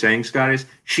really saying, Scott, is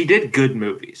she did good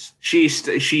movies. She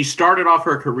started off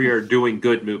her career doing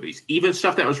good movies, even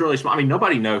stuff that was really small. I mean,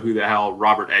 nobody knew who the hell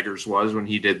Robert Eggers was when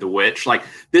he did The Witch.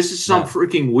 This is some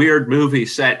freaking weird movie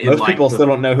set in most people still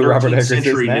don't know who Robert Eggers is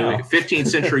now. 15th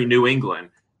century New England.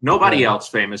 Nobody else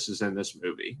famous is in this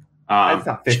movie. It's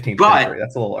not 15th century.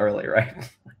 That's a little early, right?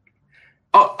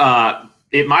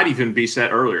 It might even be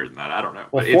set earlier than that. I don't know.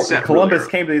 Well, Columbus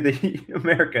came to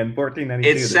America in 1492.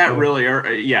 It's set really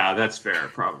early. Yeah, that's fair,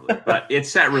 probably. But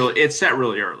it's set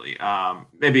really early.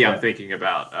 Maybe I'm thinking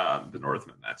about The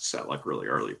Northman. That's set really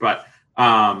early. But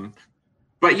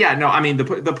yeah, no. I mean,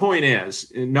 the point is,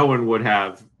 no one would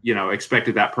have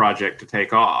expected that project to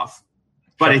take off.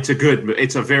 But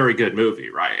it's a very good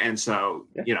movie, right? And so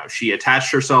she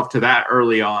attached herself to that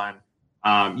early on.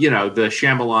 The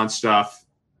Shyamalan stuff.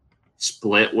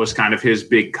 Split was kind of his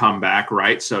big comeback,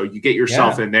 right? So you get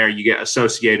yourself in there, you get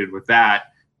associated with that.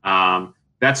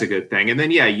 That's a good thing. And then,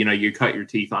 you cut your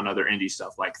teeth on other indie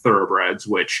stuff like Thoroughbreds,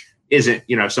 which isn't,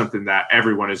 something that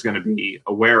everyone is going to be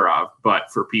aware of.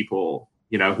 But for people,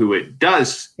 who it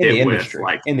does hit with,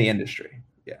 in the industry.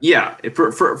 Yeah.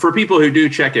 For people who do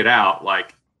check it out,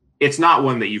 it's not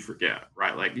one that you forget,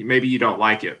 right? Maybe you don't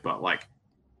like it, but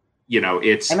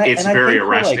it's very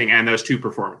arresting. And those two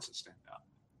performances stand out.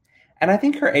 And I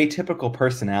think her atypical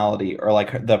personality, or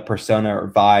the persona or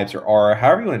vibes or aura,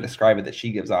 however you want to describe it, that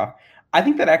she gives off, I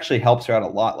think that actually helps her out a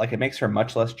lot. It makes her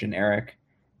much less generic.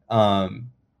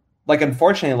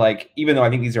 Unfortunately, even though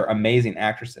I think these are amazing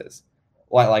actresses,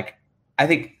 I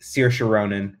think Saoirse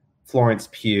Ronan, Florence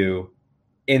Pugh,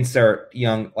 insert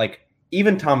young,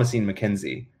 even Thomasine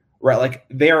McKenzie, right?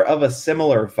 They are of a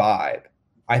similar vibe.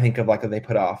 I think of that they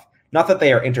put off. Not that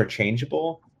they are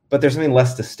interchangeable, but there's something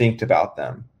less distinct about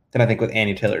them than I think with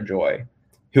Anya Taylor-Joy,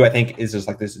 who I think is just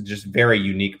this just very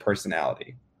unique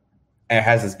personality. And it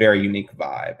has this very unique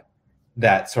vibe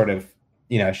that sort of,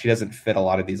 she doesn't fit a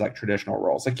lot of these traditional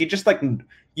roles.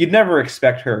 You'd never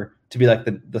expect her to be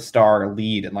the star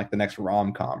lead in the next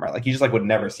rom-com, right? You just would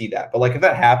never see that. But if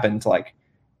that happened to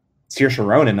Saoirse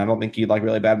Ronan, I don't think you'd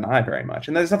really bat an eye very much.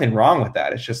 And there's nothing wrong with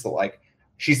that. It's just that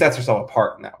she sets herself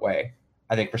apart in that way.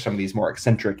 I think, for some of these more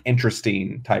eccentric,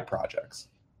 interesting type projects.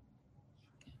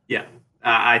 Yeah,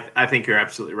 I think you're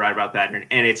absolutely right about that.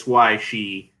 And it's why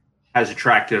she has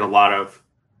attracted a lot of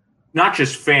not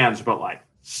just fans, but like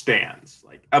stans.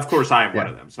 Like, of course, I am one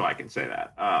of them, so I can say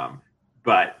that.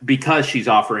 But because she's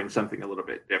offering something a little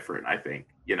bit different, I think,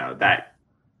 that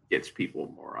gets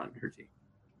people more on her team.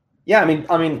 Yeah,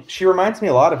 I mean, she reminds me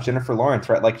a lot of Jennifer Lawrence,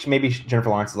 right? Like, maybe Jennifer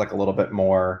Lawrence is like a little bit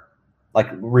more, like,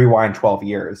 rewind 12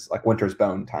 years, like Winter's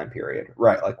Bone time period,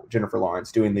 right? Like Jennifer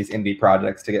Lawrence doing these indie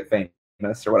projects to get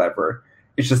famous or whatever.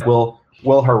 It's just, will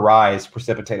her rise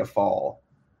precipitate a fall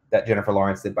that Jennifer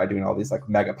Lawrence did by doing all these like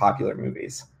mega popular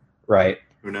movies, right?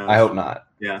 Who knows? I hope not.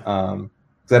 Yeah. Because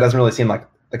that doesn't really seem like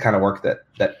the kind of work that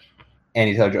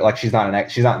Anya Taylor-Joy, like, she's not in the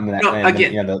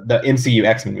MCU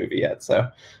X-Men movie yet, so.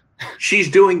 She's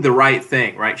doing the right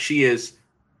thing, right? She is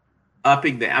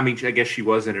upping the. I mean, I guess she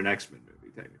was in an X-Men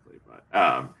movie technically,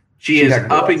 but she is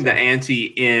upping the ante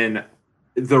in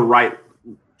the right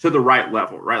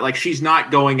level, right? Like, she's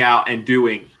not going out and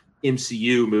doing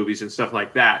MCU movies and stuff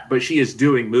like that, but she is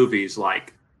doing movies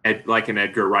like an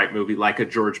Edgar Wright movie, like a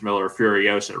George Miller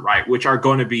Furiosa, right? Which are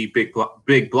going to be big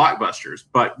blockbusters,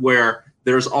 but where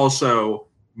there's also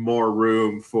more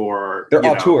room for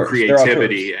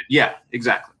creativity. Yeah,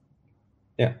 exactly.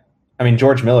 Yeah, I mean,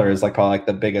 George Miller is like probably like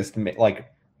the biggest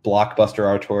like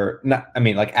blockbuster auteur.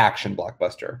 Like action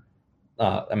blockbuster.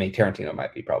 I mean, Tarantino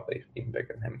might be probably even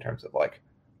bigger than him in terms of like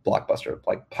blockbuster,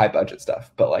 like high budget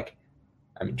stuff. But like,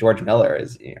 I mean, George Miller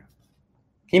is.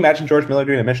 Can you imagine George Miller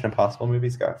doing a Mission Impossible movie,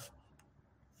 Scott?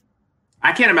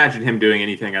 I can't imagine him doing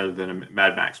anything other than a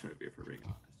Mad Max movie, if we're being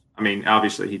honest. I mean,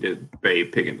 obviously he did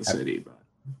Babe, Pig in the City, but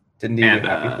didn't he do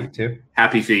Happy Feet too?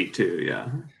 Happy Feet too, yeah.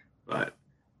 But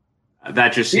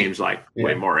that just seems like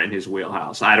way more in his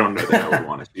wheelhouse. I don't know that I would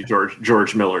want to see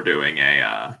George Miller doing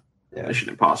a Mission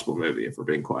Impossible movie, if we're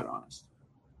being quite honest.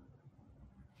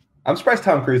 I'm surprised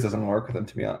Tom Cruise doesn't work with him,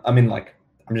 to be honest. I mean, like,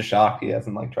 I'm just shocked he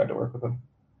hasn't like tried to work with him.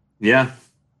 Yeah.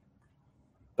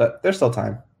 But there's still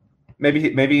time.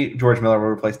 Maybe George Miller will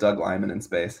replace Doug Liman in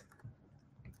space.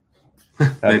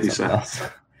 Maybe so.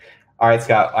 All right,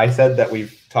 Scott. I said that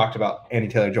we've talked about Anya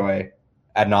Taylor-Joy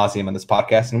ad nauseum on this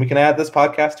podcast, and we can add this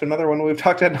podcast to another one we've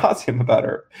talked ad nauseum about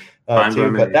her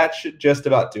too. But that should just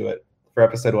about do it for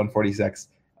episode 146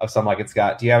 of Some Like It,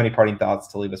 Scott. Do you have any parting thoughts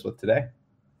to leave us with today?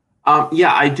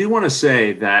 Yeah, I do want to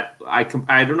say that I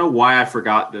don't know why I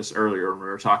forgot this earlier when we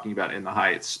were talking about In the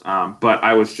Heights, but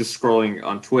I was just scrolling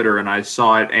on Twitter and I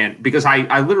saw it, and because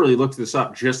I literally looked this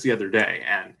up just the other day,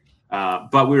 and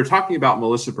but we were talking about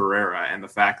Melissa Barrera and the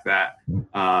fact that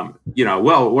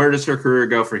where does her career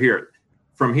go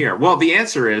from here? Well, the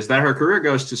answer is that her career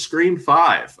goes to Scream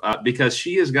 5 because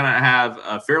she is going to have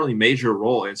a fairly major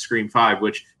role in Scream 5,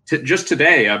 which just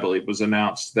today I believe was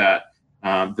announced that.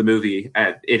 The movie,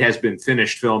 it has been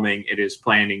finished filming. It is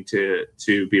planning to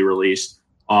be released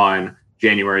on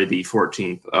January the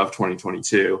 14th of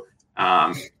 2022.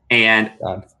 And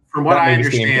from what I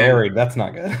understand, that's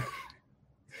not good.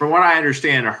 From what I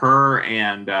understand, her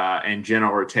and Jenna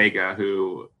Ortega,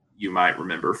 who you might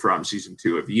remember from season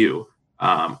 2 of You,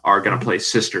 are going to play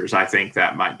sisters. I think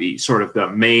that might be sort of the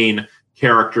main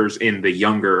characters in the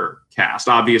younger cast.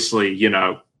 Obviously,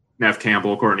 Neve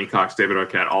Campbell, Courtney Cox, David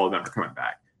Arquette, all of them are coming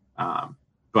back.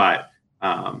 But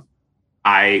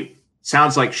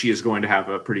sounds like she is going to have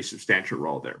a pretty substantial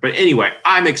role there. But anyway,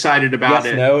 I'm excited about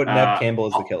it. No, Neve Campbell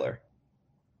is the killer.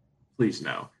 Please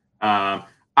no.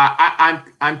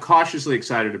 I'm cautiously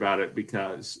excited about it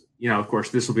because, of course,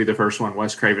 this will be the first one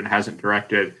Wes Craven hasn't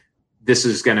directed. This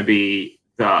is going to be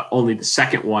only the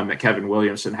second one that Kevin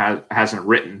Williamson hasn't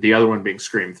written. The other one being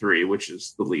Scream 3, which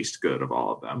is the least good of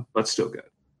all of them, but still good.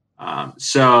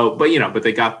 But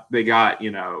they got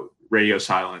Radio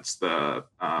Silence, the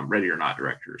Ready or Not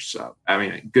directors. So, I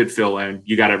mean, good fill in.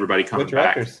 You got everybody coming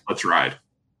back. Let's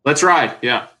ride.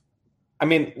 Yeah. I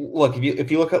mean, look, if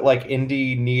you look at like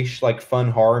indie niche, like fun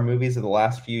horror movies of the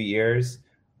last few years,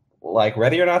 like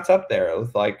Ready or Not's up there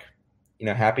with like,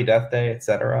 Happy Death Day,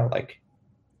 etc. Like,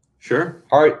 sure.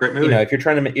 Great movie. If you're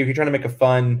trying to make a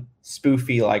fun,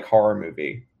 spoofy like horror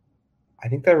movie, I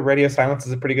think that Radio Silence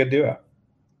is a pretty good duo.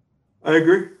 I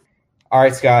agree. All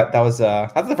right, Scott. That's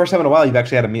the first time in a while you've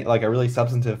actually had a really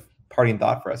substantive parting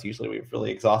thought for us. Usually we've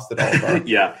really exhausted all of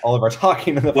our all of our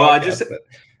talking in the podcast.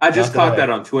 I just caught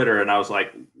that on Twitter and I was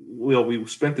like, well, we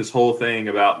spent this whole thing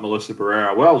about Melissa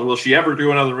Barrera. Well, will she ever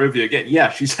do another movie again? Yeah,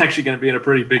 she's actually going to be in a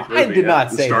pretty big movie. I did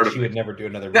not say that she would never do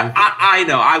another movie. I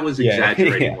know. I was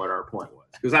exaggerating what our point was.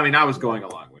 Because, I was going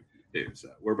along with you, too. So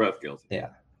we're both guilty. Yeah.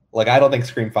 Like, I don't think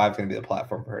Scream 5 is going to be the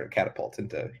platform for her to catapult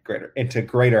into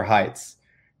greater heights.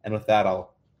 And with that,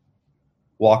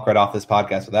 walk right off this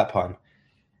podcast with that pun.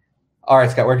 All right,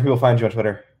 Scott, where can people find you on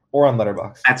Twitter or on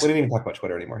Letterboxd? We didn't even talk about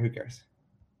Twitter anymore. Who cares?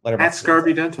 Letterboxd. At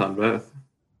Scarby Dent on both.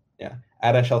 Yeah.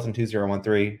 At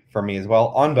Shelton2013 for me as well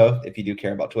on both, if you do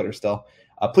care about Twitter still.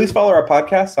 Please follow our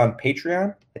podcast on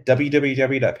Patreon at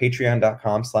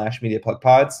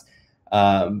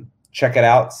www.patreon.com/MediaPlugPods. Check it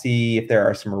out. See if there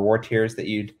are some reward tiers that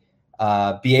you'd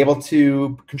be able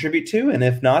to contribute to. And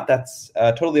if not, that's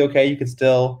totally okay. You can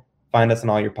still find us on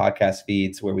all your podcast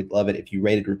feeds, where we'd love it if you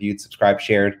rated, reviewed, subscribed,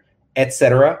 shared,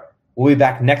 etc. We'll be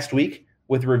back next week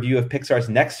with a review of Pixar's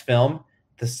next film,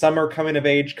 the summer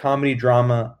coming-of-age comedy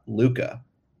drama Luca.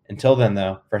 Until then,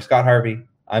 though, for Scott Harvey,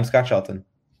 I'm Scott Shelton.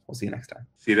 We'll see you next time.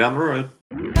 See you down the road.